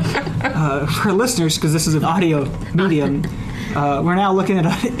 For our listeners, because this is an audio medium, we're now looking at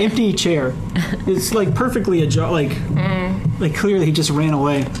an empty chair. It's like perfectly ajar, like clearly he just ran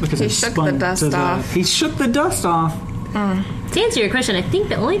away because He it shook spun the dust to the. off. He shook the dust off. To answer your question, I think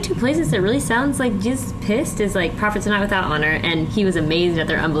the only two places that really sounds like Jesus pissed is like prophets are not without honor, and he was amazed at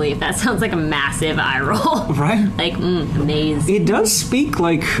their unbelief. That sounds like a massive eye roll. Right? Like, amazed. It does speak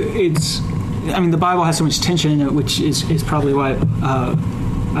like it's. I mean, the Bible has so much tension in it, which is probably why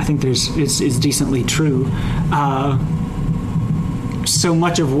I think it's decently true. So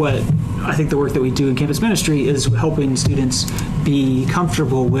much of what I think the work that we do in campus ministry is helping students be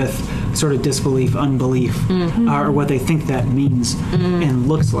comfortable with sort of disbelief, unbelief, or what they think that means and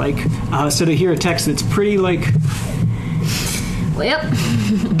looks like. So to hear a text that's pretty like, Well, yep.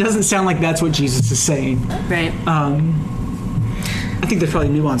 doesn't sound like that's what Jesus is saying. Right. I think there's probably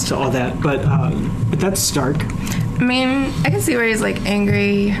nuance to all that, but that's stark. I mean, I can see where he's like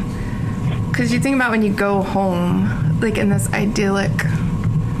angry, because you think about when you go home, like in this idyllic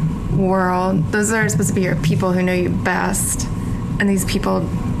world, those are supposed to be your people who know you best, and these people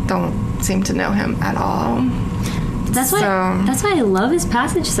don't seem to know him at all. That's why I love this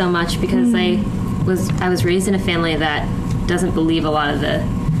passage so much, because I was raised in a family that doesn't believe a lot of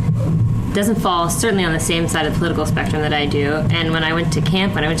doesn't fall certainly on the same side of the political spectrum that I do. And when I went to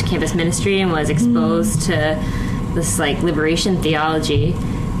campus ministry and was exposed to this like liberation theology,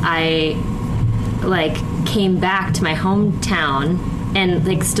 I like came back to my hometown and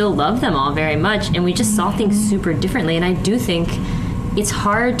like still love them all very much, and we just saw things super differently. And I do think it's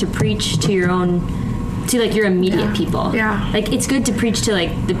hard to preach to your immediate people. Yeah. Like, it's good to preach to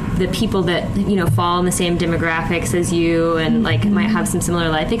like the people that, you know, fall in the same demographics as you and like might have some similar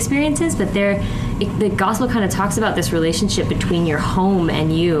life experiences, but the gospel kind of talks about this relationship between your home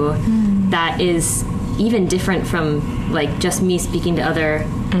and you that is even different from like just me speaking to other,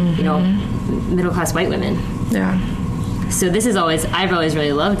 you know, middle-class white women. Yeah. So I've always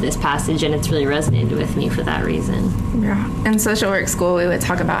really loved this passage, and it's really resonated with me for that reason. Yeah. In social work school, we would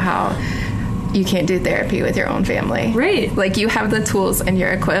talk about how you can't do therapy with your own family. Right. Like, you have the tools and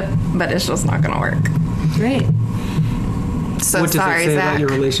you're equipped, but it's just not going to work. Right. So what does sorry, it say Zach. about your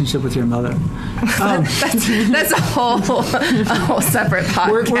relationship with your mother? That's a whole separate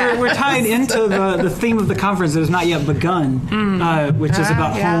podcast. We're tied into the theme of the conference that has not yet begun, which is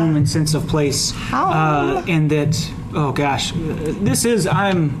about home and sense of place. And that, oh gosh,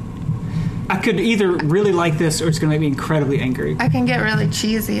 I could either really like this or it's going to make me incredibly angry. I can get really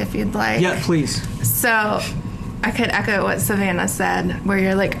cheesy if you'd like. Yeah, please. So I could echo what Savanna said, where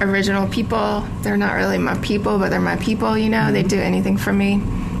you're like, original people, they're not really my people, but they're my people, you know? They do anything for me.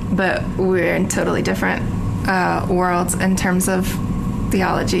 But we're in totally different worlds in terms of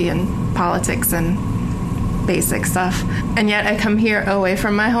theology and politics and basic stuff. And yet I come here away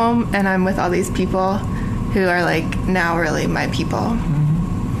from my home, and I'm with all these people who are like now really my people.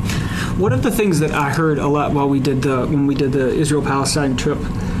 One of the things that I heard a lot when we did the Israel-Palestine trip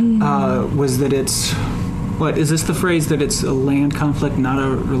was that it's, what is this the phrase, that it's a land conflict, not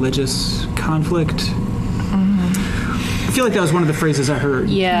a religious conflict? I feel like that was one of the phrases I heard.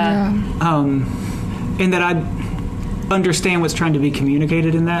 Yeah. And that I understand what's trying to be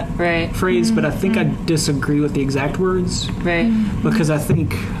communicated in that phrase, but I think I disagree with the exact words. Right. Because I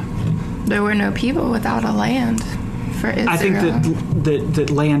think there were no people without a land for Israel. I think that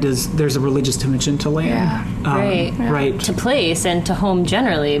land there's a religious dimension to land. Yeah. Right. To place and to home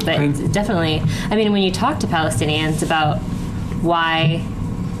generally, but definitely, I mean, when you talk to Palestinians about why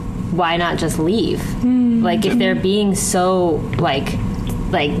not just leave? Like, if they're being so, like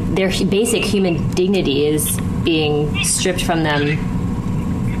their basic human dignity is being stripped from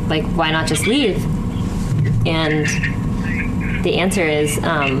them, like, why not just leave? And the answer is,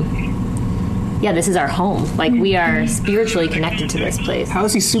 this is our home. Like, we are spiritually connected to this place. How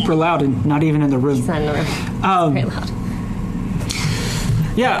is he super loud and not even in the room? He's not in the room. Very loud.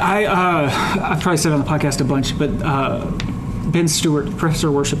 Yeah, I've probably said it on the podcast a bunch, but Ben Stewart, professor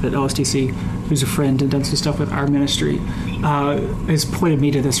of worship at LSTC, who's a friend and done some stuff with our ministry, has pointed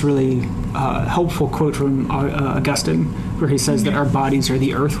me to this really helpful quote from Augustine, where he says that our bodies are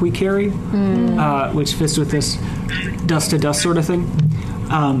the earth we carry, which fits with this dust to dust sort of thing.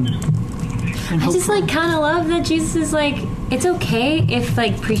 I just kind of love that Jesus is like, it's okay if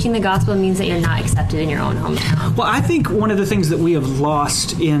preaching the gospel means that you're not accepted in your own hometown. Well, I think one of the things that we have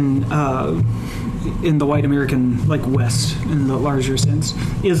lost in the white American West, in the larger sense,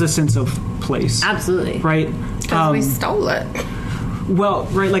 is a sense of place. Absolutely. Right? Because we stole it. Well,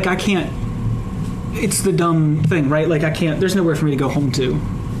 right, I can't it's the dumb thing, right? Like there's nowhere for me to go home to,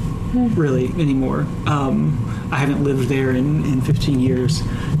 really, anymore. I haven't lived there in 15 years.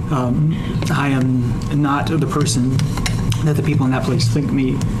 I am not the person that the people in that place think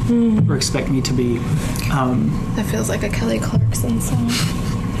me or expect me to be. That feels like a Kelly Clarkson song.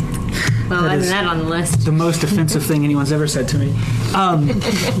 Well, I'm that on the list. The most offensive thing anyone's ever said to me.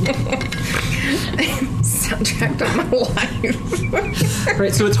 Soundtrack of my life.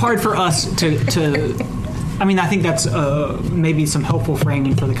 Right, so it's hard for us to I mean, I think that's maybe some helpful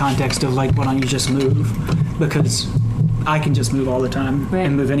framing for the context of, like, why don't you just move? Because I can just move all the time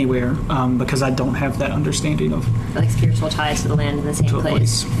and move anywhere because I don't have that understanding of... Like spiritual ties to the land in the same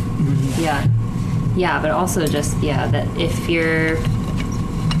place. Mm-hmm. Yeah. Yeah, but also just, that if you're...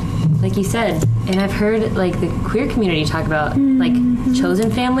 Like you said, and I've heard, like, the queer community talk about, like,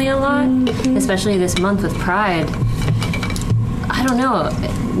 chosen family a lot, especially this month with Pride. I don't know.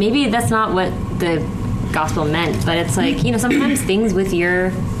 Maybe that's not what the gospel meant, but it's like, sometimes things with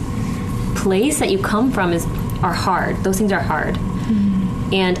your place that you come from are hard. Those things are hard.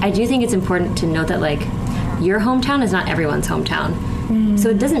 And I do think it's important to note that, like, your hometown is not everyone's hometown. So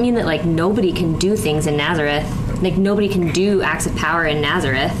it doesn't mean that, like, nobody can do things in Nazareth. Like, nobody can do acts of power in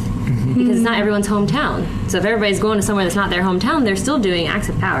Nazareth because it's not everyone's hometown. So if everybody's going to somewhere that's not their hometown, they're still doing acts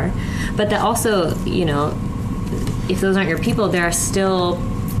of power. But that also, if those aren't your people, there are still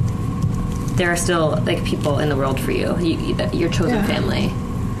like people in the world for you. Your chosen family.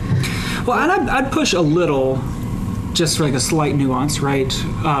 Well, and I'd push a little, just like a slight nuance, right?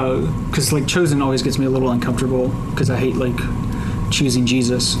 Because like chosen always gets me a little uncomfortable because I hate like choosing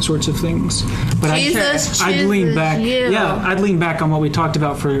Jesus sorts of things. But I'd lean back. You. Yeah, I'd lean back on what we talked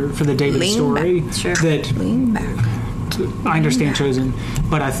about for the David story. Sure. That lean back. I understand chosen,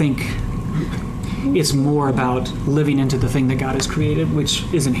 but I think it's more about living into the thing that God has created, which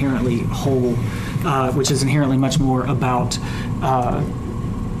is inherently whole, which is inherently much more about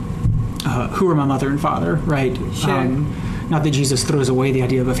who are my mother and father, right? Sure. Not that Jesus throws away the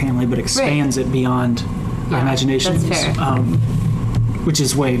idea of a family, but expands it beyond our imaginations. That's fair. Which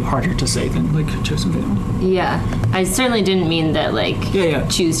is way harder to say than like chosen family. Yeah, I certainly didn't mean that like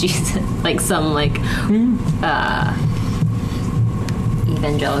choose Jesus like some like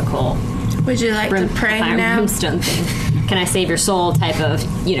evangelical. Would you like to pray now? Brimstone thing. Can I save your soul? Type of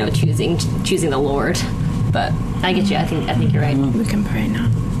choosing the Lord. But I get you. I think you're right. We can pray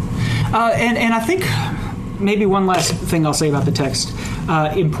now. And I think maybe one last thing I'll say about the text.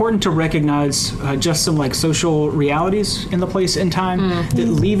 Important to recognize just some like social realities in the place and time. That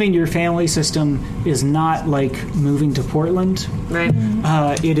leaving your family system is not like moving to Portland. Right.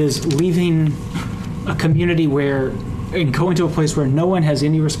 It is leaving a community and going to a place where no one has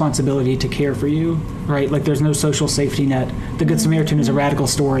any responsibility to care for you. Right. Like there's no social safety net. The Good Samaritan is a radical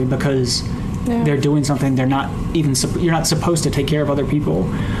story because they're doing something they're not even. You're not supposed to take care of other people.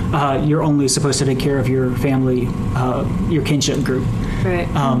 You're only supposed to take care of your family, your kinship group. Right.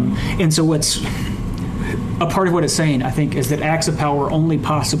 And so what's a part of what it's saying, I think, is that acts of power are only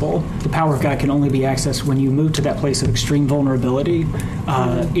possible. The power of God can only be accessed when you move to that place of extreme vulnerability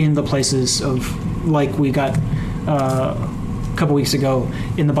in the places of, like we got a couple weeks ago,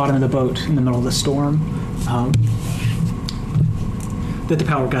 in the bottom of the boat in the middle of the storm. That the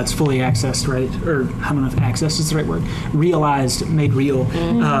power of God's fully accessed, right? Or I don't know if access is the right word. Realized, made real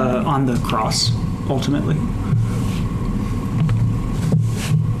on the cross, ultimately.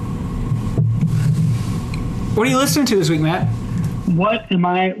 What are you listening to this week, Matt? What am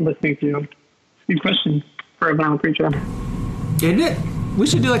I listening to? Good question for a vinyl preacher. Isn't it? We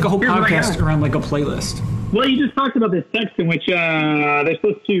should do like a whole podcast around like a playlist. Well, you just talked about this text in which they're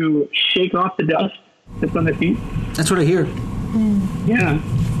supposed to shake off the dust that's on their feet. That's what I hear. Yeah.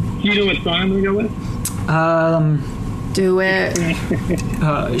 Do you know what song I'm going to go with? Do it.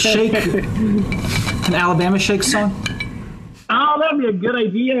 Shake. An Alabama Shake song? Oh, that would be a good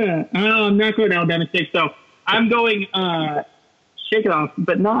idea. I'm not going Alabama Shake, so I'm going Shake It Off,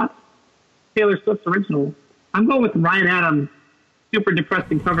 but not Taylor Swift's original. I'm going with Ryan Adams' super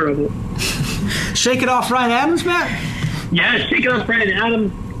depressing cover of it. Shake It Off, Ryan Adams, Matt? Yeah, Shake It Off, Ryan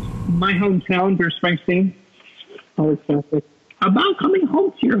Adams. My hometown, Bruce Springsteen. Always classic. About coming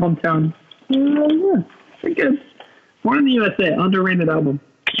home to your hometown. Yeah, pretty good. Born in the USA, underrated album.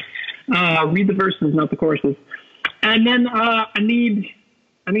 Read the verses, not the choruses. And then I need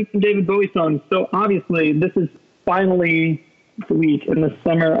some David Bowie songs. So obviously, this is finally the week in the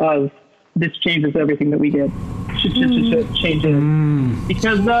summer of This Changes Everything That We Get. Changes.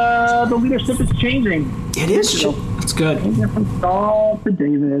 Because the leadership is changing. It is. That's good. From Saul to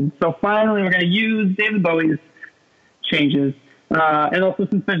David. So finally, we're going to use David Bowie's changes. And also,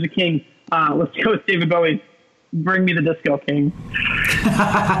 since there's a king, let's go with David Bowie's "Bring Me the Disco King,"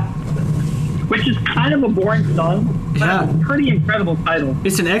 which is kind of a boring song, but it's a pretty incredible title.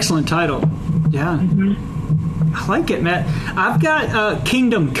 It's an excellent title. Yeah. Mm-hmm. I like it, Matt. I've got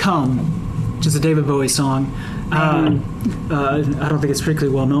 "Kingdom Come," which is a David Bowie song. I don't think it's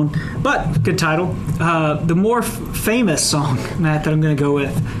particularly well known, but good title. The more famous song, Matt, that I'm going to go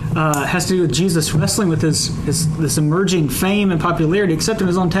with has to do with Jesus wrestling with this emerging fame and popularity, except in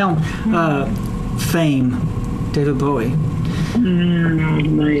his own town. Fame, David Bowie.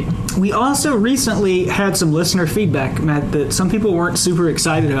 Nice. We also recently had some listener feedback, Matt, that some people weren't super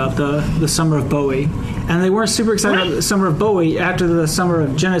excited about the Summer of Bowie, and they weren't super excited about the Summer of Bowie after the Summer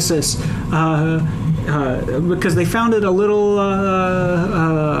of Genesis. Because they found it a little,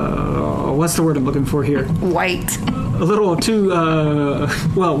 what's the word I'm looking for here? White. A little too,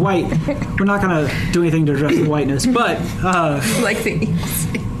 white. We're not going to do anything to address the whiteness, but... like the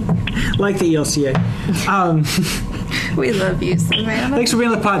ELCAYG. Like the ELCA. We love you, Savannah. Thanks for being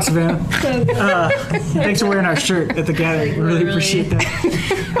on the pod, Savannah. Thanks for wearing our shirt at the gathering. Really appreciate that.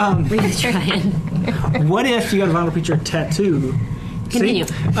 Really trying. What if you got a vinyl preacher tattoo? Continue.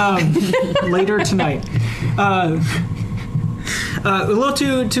 Later tonight. A little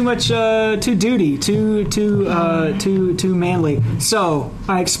too much, too duty, too manly. So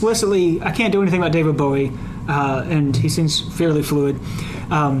I can't do anything about David Bowie, and he seems fairly fluid.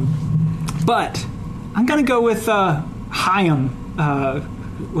 But I'm gonna go with Haim,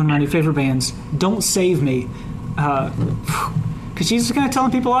 one of my new favorite bands. Don't Save Me, because she's kind of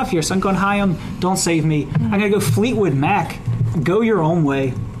telling people off here. So I'm going Haim, Don't Save Me. I'm gonna go Fleetwood Mac. Go Your Own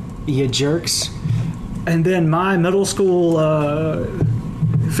Way, you jerks. And then my middle school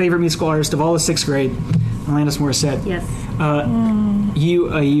favorite musical artist of all of 6th grade, Alanis Morissette. Yes. You.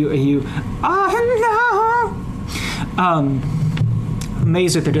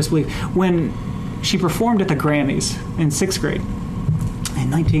 Amazed at their disbelief. When she performed at the Grammys in 6th grade in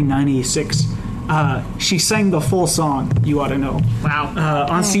 1996, she sang the full song, You Ought to Know. Wow.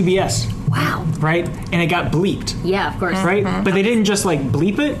 On CBS. Wow. Right? And it got bleeped. Yeah, of course. Right? But they didn't just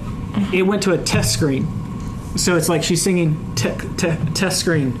bleep it. It went to a test screen. So it's like she's singing test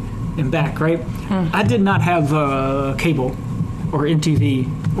screen and back, right? I did not have cable or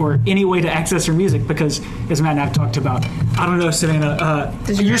MTV or any way to access her music because, as Matt and I have talked about, I don't know, Savannah,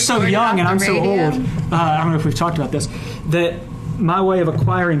 you're so young and I'm so old. I don't know if we've talked about this, that my way of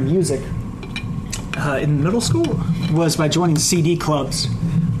acquiring music in middle school was by joining CD clubs,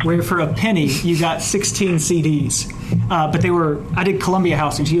 where for a penny you got 16 CDs. But I did Columbia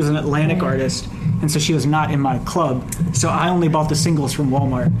House, and she was an Atlantic artist, and so she was not in my club. So I only bought the singles from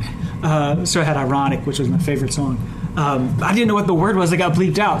Walmart. So I had Ironic, which was my favorite song. I didn't know what the word was that got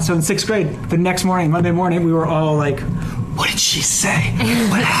bleeped out. So in 6th grade, the next morning, Monday morning, we were all like, what did she say?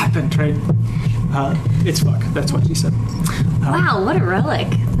 What happened, right? It's fuck. That's what she said. Wow, what a relic.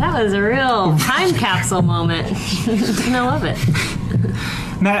 That was a real time capsule moment. I love it.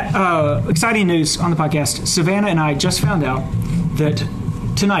 Matt, exciting news on the podcast. Savannah and I just found out that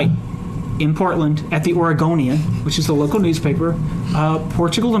tonight in Portland at the Oregonian, which is the local newspaper,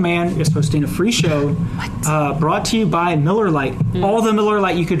 Portugal the Man is hosting a free show brought to you by Miller Lite. All the Miller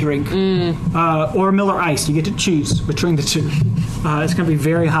Lite you could drink. Or Miller Ice. You get to choose between the two. It's going to be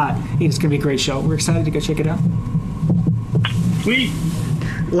very hot. It's going to be a great show. We're excited to go check it out. Sweet.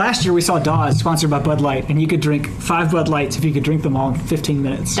 Last year we saw Dawes, sponsored by Bud Light, and you could drink 5 Bud Lights if you could drink them all in 15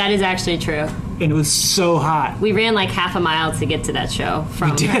 minutes. That is actually true. And it was so hot. We ran like half a mile to get to that show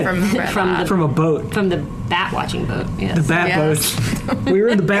from we did. From a boat. From the bat watching boat. Yes. The bat boat. We were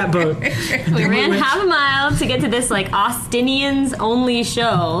in the bat boat. We ran half a mile to get to this Austinians only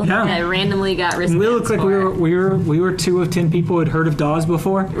show that randomly got wristbands. We looked like we were 2 of 10 people who had heard of Dawes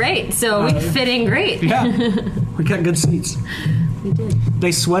before. Right. So we fit in great. Yeah. We got good seats. We did.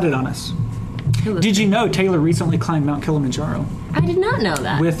 They sweated on us. Did you know Taylor recently climbed Mount Kilimanjaro? I did not know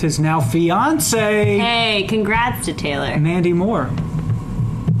that. With his now fiance. Hey, congrats to Taylor. Mandy Moore.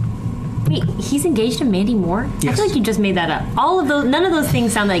 Wait, he's engaged to Mandy Moore? Yes. I feel like you just made that up. None of those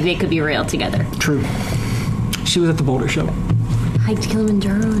things sound like they could be real together. True. She was at the Boulder Show. Hiked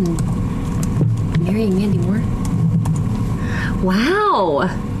Kilimanjaro and marrying Mandy Moore? Wow.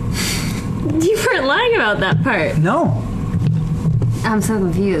 You weren't lying about that part. No. I'm so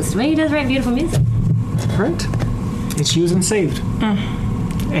confused. Mandy does write beautiful music. Right. And she was saved.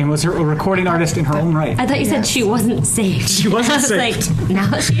 And was a recording artist in her own right. I thought you said she wasn't saved. She wasn't saved. Like,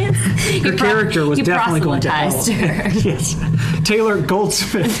 now she is? Her character was definitely going to hell. Her. Yes. Taylor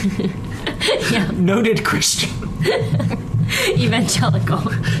Goldsmith. Yeah. Noted Christian. Evangelical.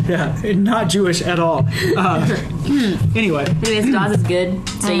 Yeah, not Jewish at all. Anyway. Anyways, Dawes is good,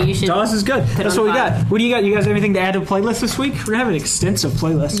 so you should. Dawes is good. That's what we got. What do you got? You guys have anything to add to the playlist this week? We're gonna have an extensive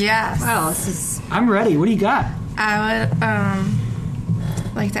playlist. Yes. Wow, this is. I'm ready. What do you got? I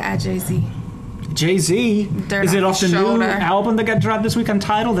would like to add Jay-Z. Jay-Z. Dirt Is it on off the the new shoulder. album that got dropped this week,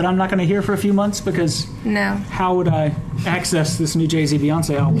 Untitled, that I'm not going to hear for a few months? Because No. how would I access this new Jay-Z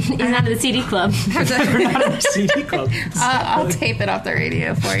Beyonce album? He's not in the CD club. We're not in the CD club. I'll tape it off the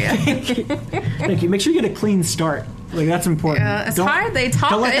radio for you. Thank you. Make sure you get a clean start. Like, that's important. It's hard. They talk,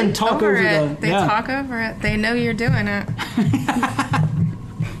 don't let them talk over over it. the- They yeah. talk over it. They know you're doing it.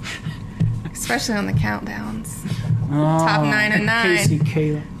 Especially on the countdowns. Top 9 and 9. Casey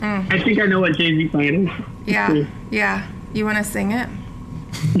Kayla. I think I know what Jay-Z playing is. Yeah. Yeah. You want to sing it?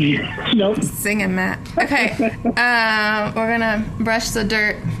 Nope. Sing it, Matt. Okay. We're going to brush the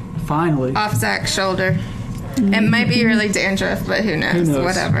dirt Finally. off Zach's shoulder. It might be really dangerous, but who knows? Who knows?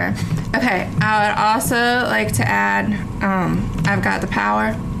 Whatever. Okay. I would also like to add I've Got the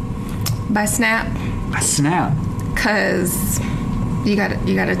Power by Snap. A snap. Because you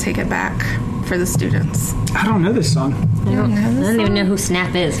gotta take it back for the students. I don't know this song. You don't know I this don't even song? know who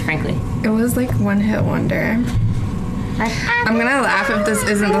Snap is, frankly. It was like one hit wonder. I'm gonna laugh if this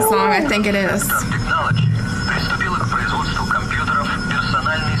isn't the song. I think it is. Технологии приступила к производству компьютеров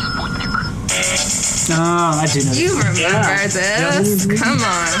 «Персональный спутник». Oh, I do know You this. remember this? Come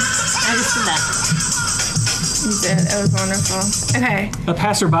on. I just did that. You did. It was wonderful. Okay. A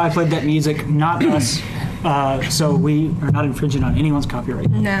passerby played that music, not us. So we are not infringing on anyone's copyright.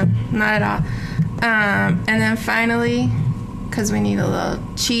 No, not at all. And then finally, because we need a little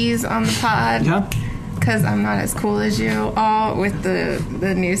cheese on the pod. Yeah? Because I'm not as cool as you all with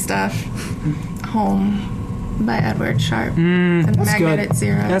the new stuff. Home by Edward Sharpe. And That's Magnetic good.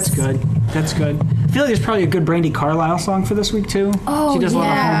 Zeros. That's good. That's good. I feel like there's probably a good Brandy Carlisle song for this week, too. Oh, she does a lot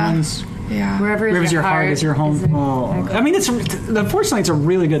of yeah. home ones. Yeah. Wherever Rivers Your Heart is your home. is a- Oh. I mean, unfortunately, it's a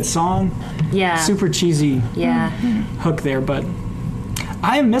really good song. Yeah. Super cheesy Yeah. hook there, but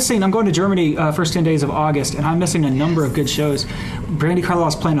I'm going to Germany first 10 days of August, and I'm missing a number of good shows. Brandy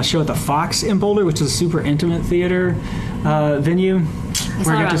Carlisle's playing a show at the Fox in Boulder, which is a super intimate theater venue. I saw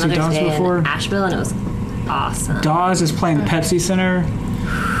where her I got to on see Mother's Dawes Day before. in Asheville, and it was awesome. Dawes is playing the Pepsi Center.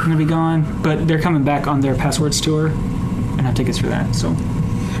 I'm going to be gone, but they're coming back on their Passwords tour, and I have tickets for that, so...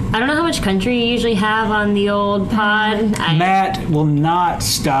 I don't know how much country you usually have on the old pod. Matt will not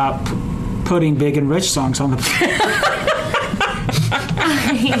stop putting big and rich songs on the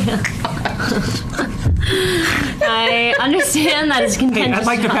I understand that it's contentious. Hey, I'd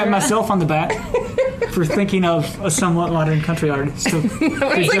like to pat genre. myself on the back for thinking of a somewhat modern country artist. So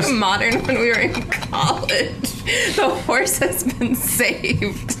It was like just- modern when we were in college. The horse has been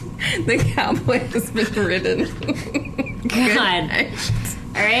saved. The cowboy has been ridden. Good God. night.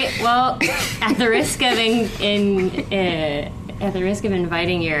 All right. Well, at the risk of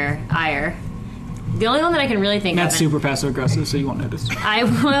inviting your ire, the only one that I can really think Matt's of. super passive aggressive, so you won't notice. I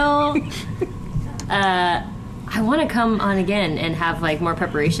will. I want to come on again and have like more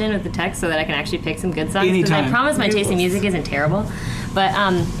preparation with the text so that I can actually pick some good songs. 'Cause Anytime. I promise my taste in music isn't terrible, but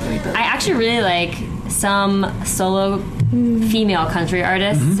I actually really like some solo female country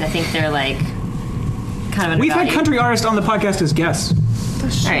artists. I think they're like kind of. We've had undervalued. country artists on the podcast as guests.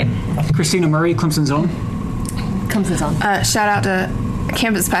 All right, Christina Murray, Clemson's own. comes this on. Shout out to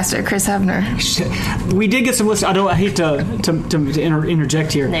campus pastor Chris Hebner. We did get some listener. I hate to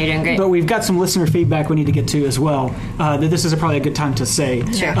interject here. No, you're doing great. But we've got some listener feedback we need to get to as well. That this is probably a good time to say.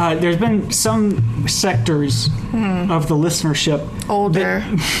 Sure. There's been some sectors of the listenership, Older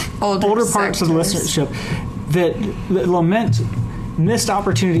parts of the sectors. listenership that lament missed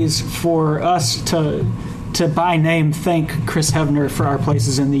opportunities for us to by name thank Chris Hebner for our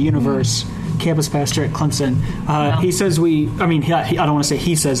places in the universe. Campus pastor at Clemson. He says I don't want to say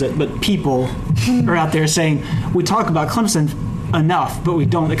he says it, but people are out there saying we talk about Clemson enough, but we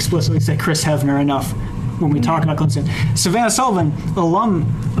don't explicitly say Chris Hebner enough when we talk about Clemson. Savanna Sullivan, alum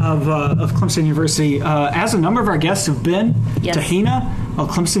of Clemson University, as a number of our guests have been. Yes. Tahina, a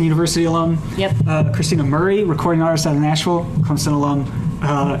Clemson University alum. Yep. Christina Murray, recording artist out of Nashville, Clemson alum.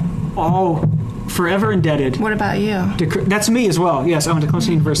 All forever indebted. What about you? That's me as well. Yes, I went to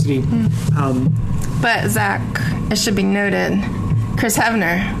Clemson University. But Zach, it should be noted, Chris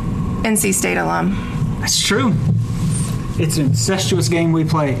Hebner, NC State alum. That's true. It's an incestuous game we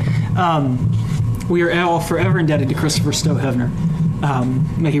play. We are all forever indebted to Christopher Stowe Hebner.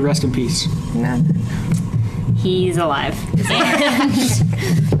 May he rest in peace. No. He's alive.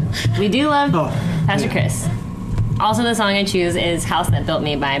 And we do love Oh, Pastor yeah. Chris. Also, the song I choose is "House That Built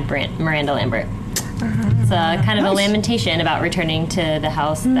Me" by Miranda Lambert. kind of a lamentation about returning to the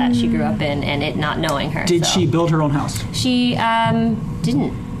house that she grew up in and it not knowing her. Did she build her own house? She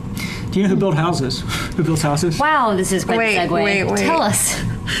didn't. Do you know who built houses? Who builds houses? Wow, this is quite a segue. Wait. Tell us.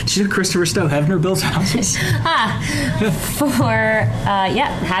 Did you know Christopher Stowe Hefner builds houses? Habitats for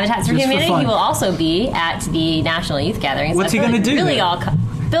Just for Humanity. fun. He will also be at the National Youth Gathering. What's he going to do? Really then? all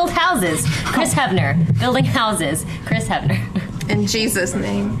build houses. Chris Hefner. Building houses. Chris Hefner. In Jesus'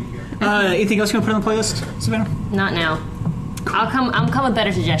 name. Anything else you want to put on the playlist, Savannah? Not now. I'll come with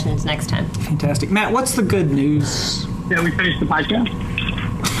better suggestions next time. Fantastic. Matt, what's the good news? Yeah, we finished the podcast.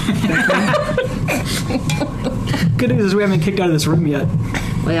 Good news is we haven't been kicked out of this room yet.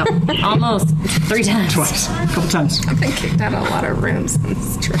 Well, almost 3 times. Twice. A couple times. I've been kicked out of a lot of rooms on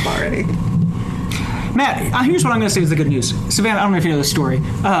this trip already. Matt, here's what I'm going to say is the good news. Savannah, I don't know if you know this story,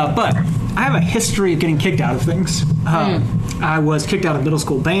 but I have a history of getting kicked out of things. I was kicked out of middle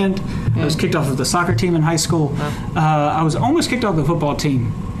school band. I was kicked off of the soccer team in high school. I was almost kicked off the football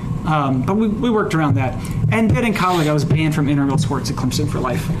team. But we worked around that. And then in college, I was banned from intramural sports at Clemson for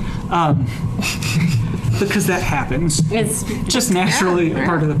life. Because that happens. It's just naturally a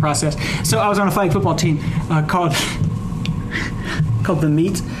part of the process. So I was on a flag football team called The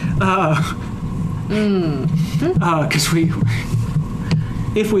Meat. Because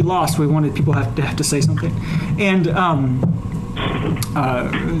if we lost, we wanted people to have to say something. And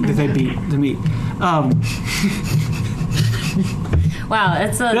that they beat The Meat. Wow,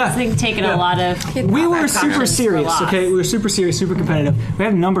 it's taking a lot of... We were super serious, okay? We were super serious, super competitive. We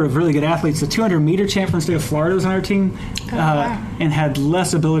had a number of really good athletes. The 200-meter champ from the state of Florida was on our team and had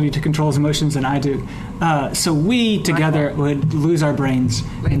less ability to control his emotions than I do. So we, together, would lose our brains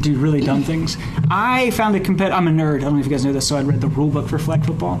and do really dumb things. I found it competitive. I'm a nerd. I don't know if you guys know this, so I read the rule book for flag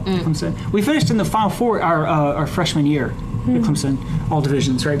football at Clemson. We finished in the Final Four our freshman year at Clemson, all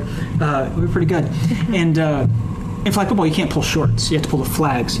divisions, right? We were pretty good. And... in flag football, you can't pull shorts. You have to pull the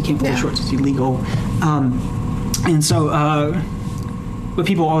flags. You can't pull the shorts. It's illegal. And so, but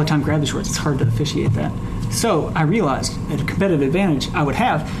people all the time grab the shorts. It's hard to officiate that. So I realized that a competitive advantage I would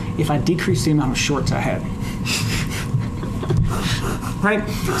have if I decreased the amount of shorts I had. Right?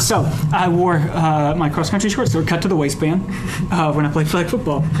 So I wore my cross-country shorts. They were cut to the waistband when I played flag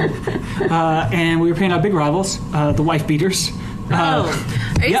football. And we were paying our big rivals, the wife beaters. Are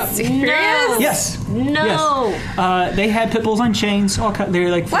you serious? No. Yes. No. Yes. They had pit bulls on chains. All cut. They're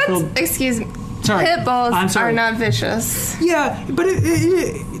like What? fulfilled. Excuse me. Sorry. Pit bulls I'm sorry. are not vicious. Yeah, but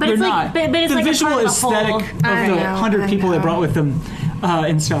they're not. But it's the like a visual part of the aesthetic whole- of the I know, 100 people they brought with them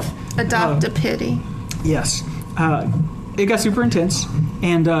and stuff. Adopt a pity. Yes. It got super intense,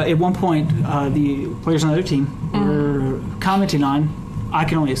 and at one point, the players on the other team were commenting on, I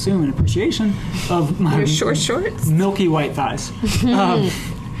can only assume, an appreciation of my Your short shorts. milky white thighs.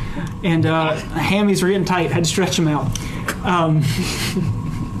 And hammies were getting tight, had to stretch them out.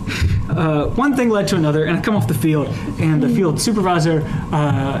 One thing led to another, and I come off the field, and the field supervisor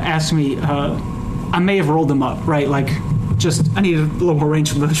asked me, I may have rolled them up, right? Like, just, I needed a little more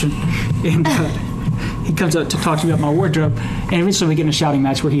range of motion. And he comes up to talk to me about my wardrobe, and eventually we get in a shouting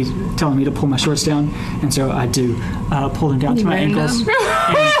match where he's telling me to pull my shorts down, and so I do pull them down to my ankles.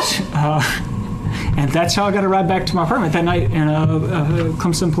 And that's how I got a ride back to my apartment that night in a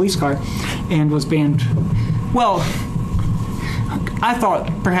Clemson police car, and was banned. Well, I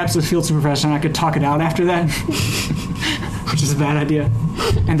thought perhaps as field supervisor I could talk it out after that, which is a bad idea,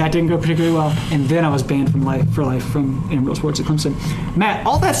 and that didn't go particularly well. And then I was banned for life from intramural sports at Clemson. Matt,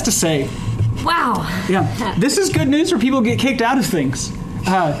 all that's to say, wow. yeah, this is good news for people who get kicked out of things.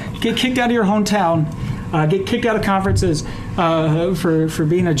 Get kicked out of your hometown. Get kicked out of conferences for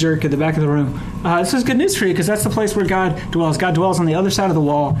being a jerk at the back of the room. This is good news for you because that's the place where God dwells. God dwells on the other side of the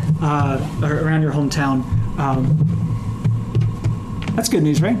wall around your hometown. That's good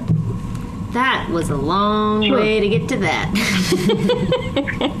news, right? That was a long way to get to that.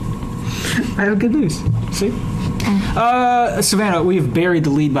 I have good news. See? Savannah, we've buried the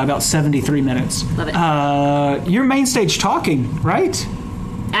lead by about 73 minutes. Love it. You're main stage talking, right?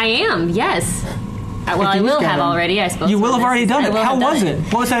 I am, yes. Well, I will have already, I suppose. You will have already done it. How was it?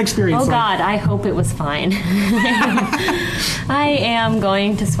 What was that experience like? Oh, God, I hope it was fine. I am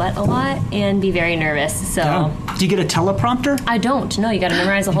going to sweat a lot and be very nervous, so... Yeah. Do you get a teleprompter? I don't. No, you got to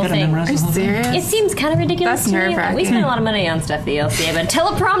memorize the whole thing. Are you serious? It seems kind of ridiculous That's to me. nerve-wracking. We spend a lot of money on stuff at the ELCAYG, but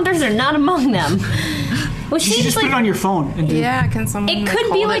teleprompters are not among them. Which You seems just like... put it on your phone and do Yeah, can someone It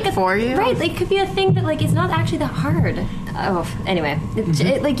could be like it for you? Right, it could be a thing that like it's not actually that hard. Oh, anyway,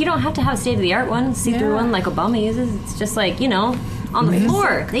 like you don't have to have a state-of-the-art one, see-through one like Obama uses. It's just like, you know, on the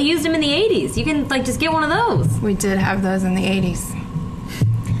floor. They used them in the 80s. You can like just get one of those. We did have those in the 80s.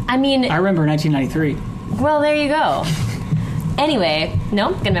 I mean, I remember 1993. Well, there you go. Anyway,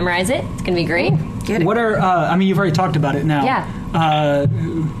 no, gonna memorize it. It's gonna be great. Get it. What are, I mean, you've already talked about it now. Yeah.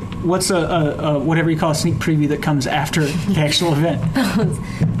 What's a whatever you call a sneak preview that comes after the actual event?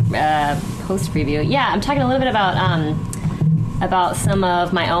 Post preview. Yeah, I'm talking a little bit about some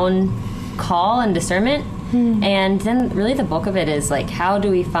of my own call and discernment, and then really the bulk of it is like, how do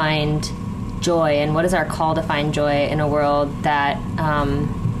we find joy, and what is our call to find joy in a world that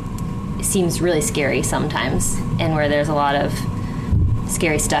seems really scary sometimes, and where there's a lot of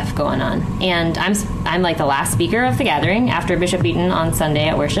scary stuff going on. And I'm like the last speaker of the gathering after Bishop Eaton on Sunday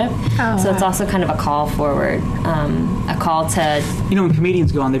at worship. So it's also kind of a call forward, a call to... You know, when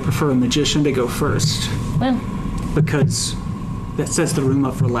comedians go on, they prefer a magician to go first. Well, because that sets the room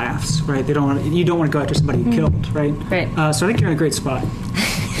up for laughs, right? You don't want to go after somebody you killed, right? Right. So I think you're in a great spot.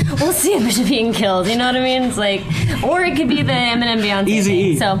 we'll see if Bishop Eaton kills, you know what I mean? It's like, or it could be the Eminem Beyonce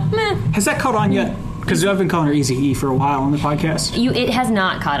Easy thing. So, meh. Has that caught on yet? Because I've been calling her Easy E for a while on the podcast. It has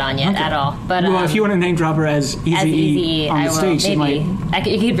not caught on yet at all. But well, if you want to name drop her as Easy E on the stage, maybe.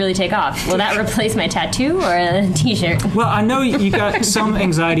 It could really take off. Will that replace my tattoo or a T-shirt? Well, I know you got some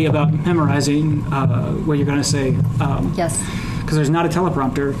anxiety about memorizing what you're going to say. Yes. Because there's not a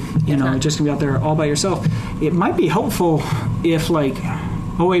teleprompter, you're just going to be out there all by yourself. It might be helpful if,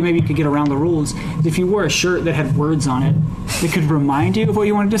 maybe you could get around the rules. If you wore a shirt that had words on it, that could remind you of what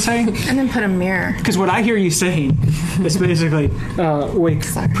you wanted to say. And then put a mirror. Because what I hear you saying is basically, wake,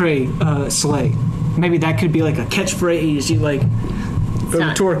 pray, slay. Maybe that could be like a catchphrase, a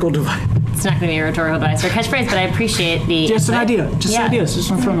rhetorical device. It's not going to be a rhetorical device or catchphrase, but I appreciate the... Just an idea. Ideas. Just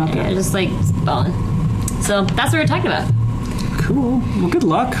want to throw them out there. Yeah, just spelling. So that's what we're talking about. Cool. Well, good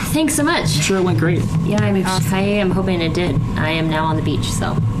luck. Thanks so much. I'm sure it went great. Yeah, I am hoping it did. I am now on the beach,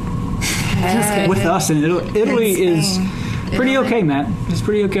 so... With us in Italy is pretty okay, Matt. It's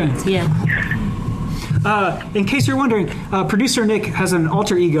pretty okay. Yeah. In case you're wondering, producer Nick has an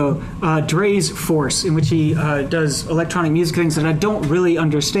alter ego, Dre's Force, in which he does electronic music things that I don't really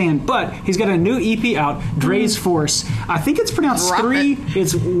understand. But he's got a new EP out, Dre's Force. I think it's pronounced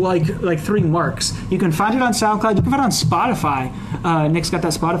It's like 3 marks. You can find it on SoundCloud. You can find it on Spotify. Nick's got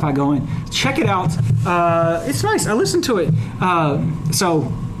that Spotify going. Check it out. It's nice. I listened to it.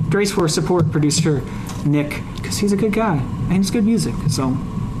 So Dre's Force, support producer Nick, because he's a good guy and it's good music.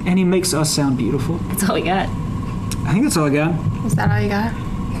 And he makes us sound beautiful. That's all we got. I think that's all I got. Is that all you got?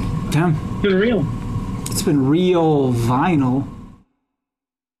 Tim. It's been real. It's been real vinyl.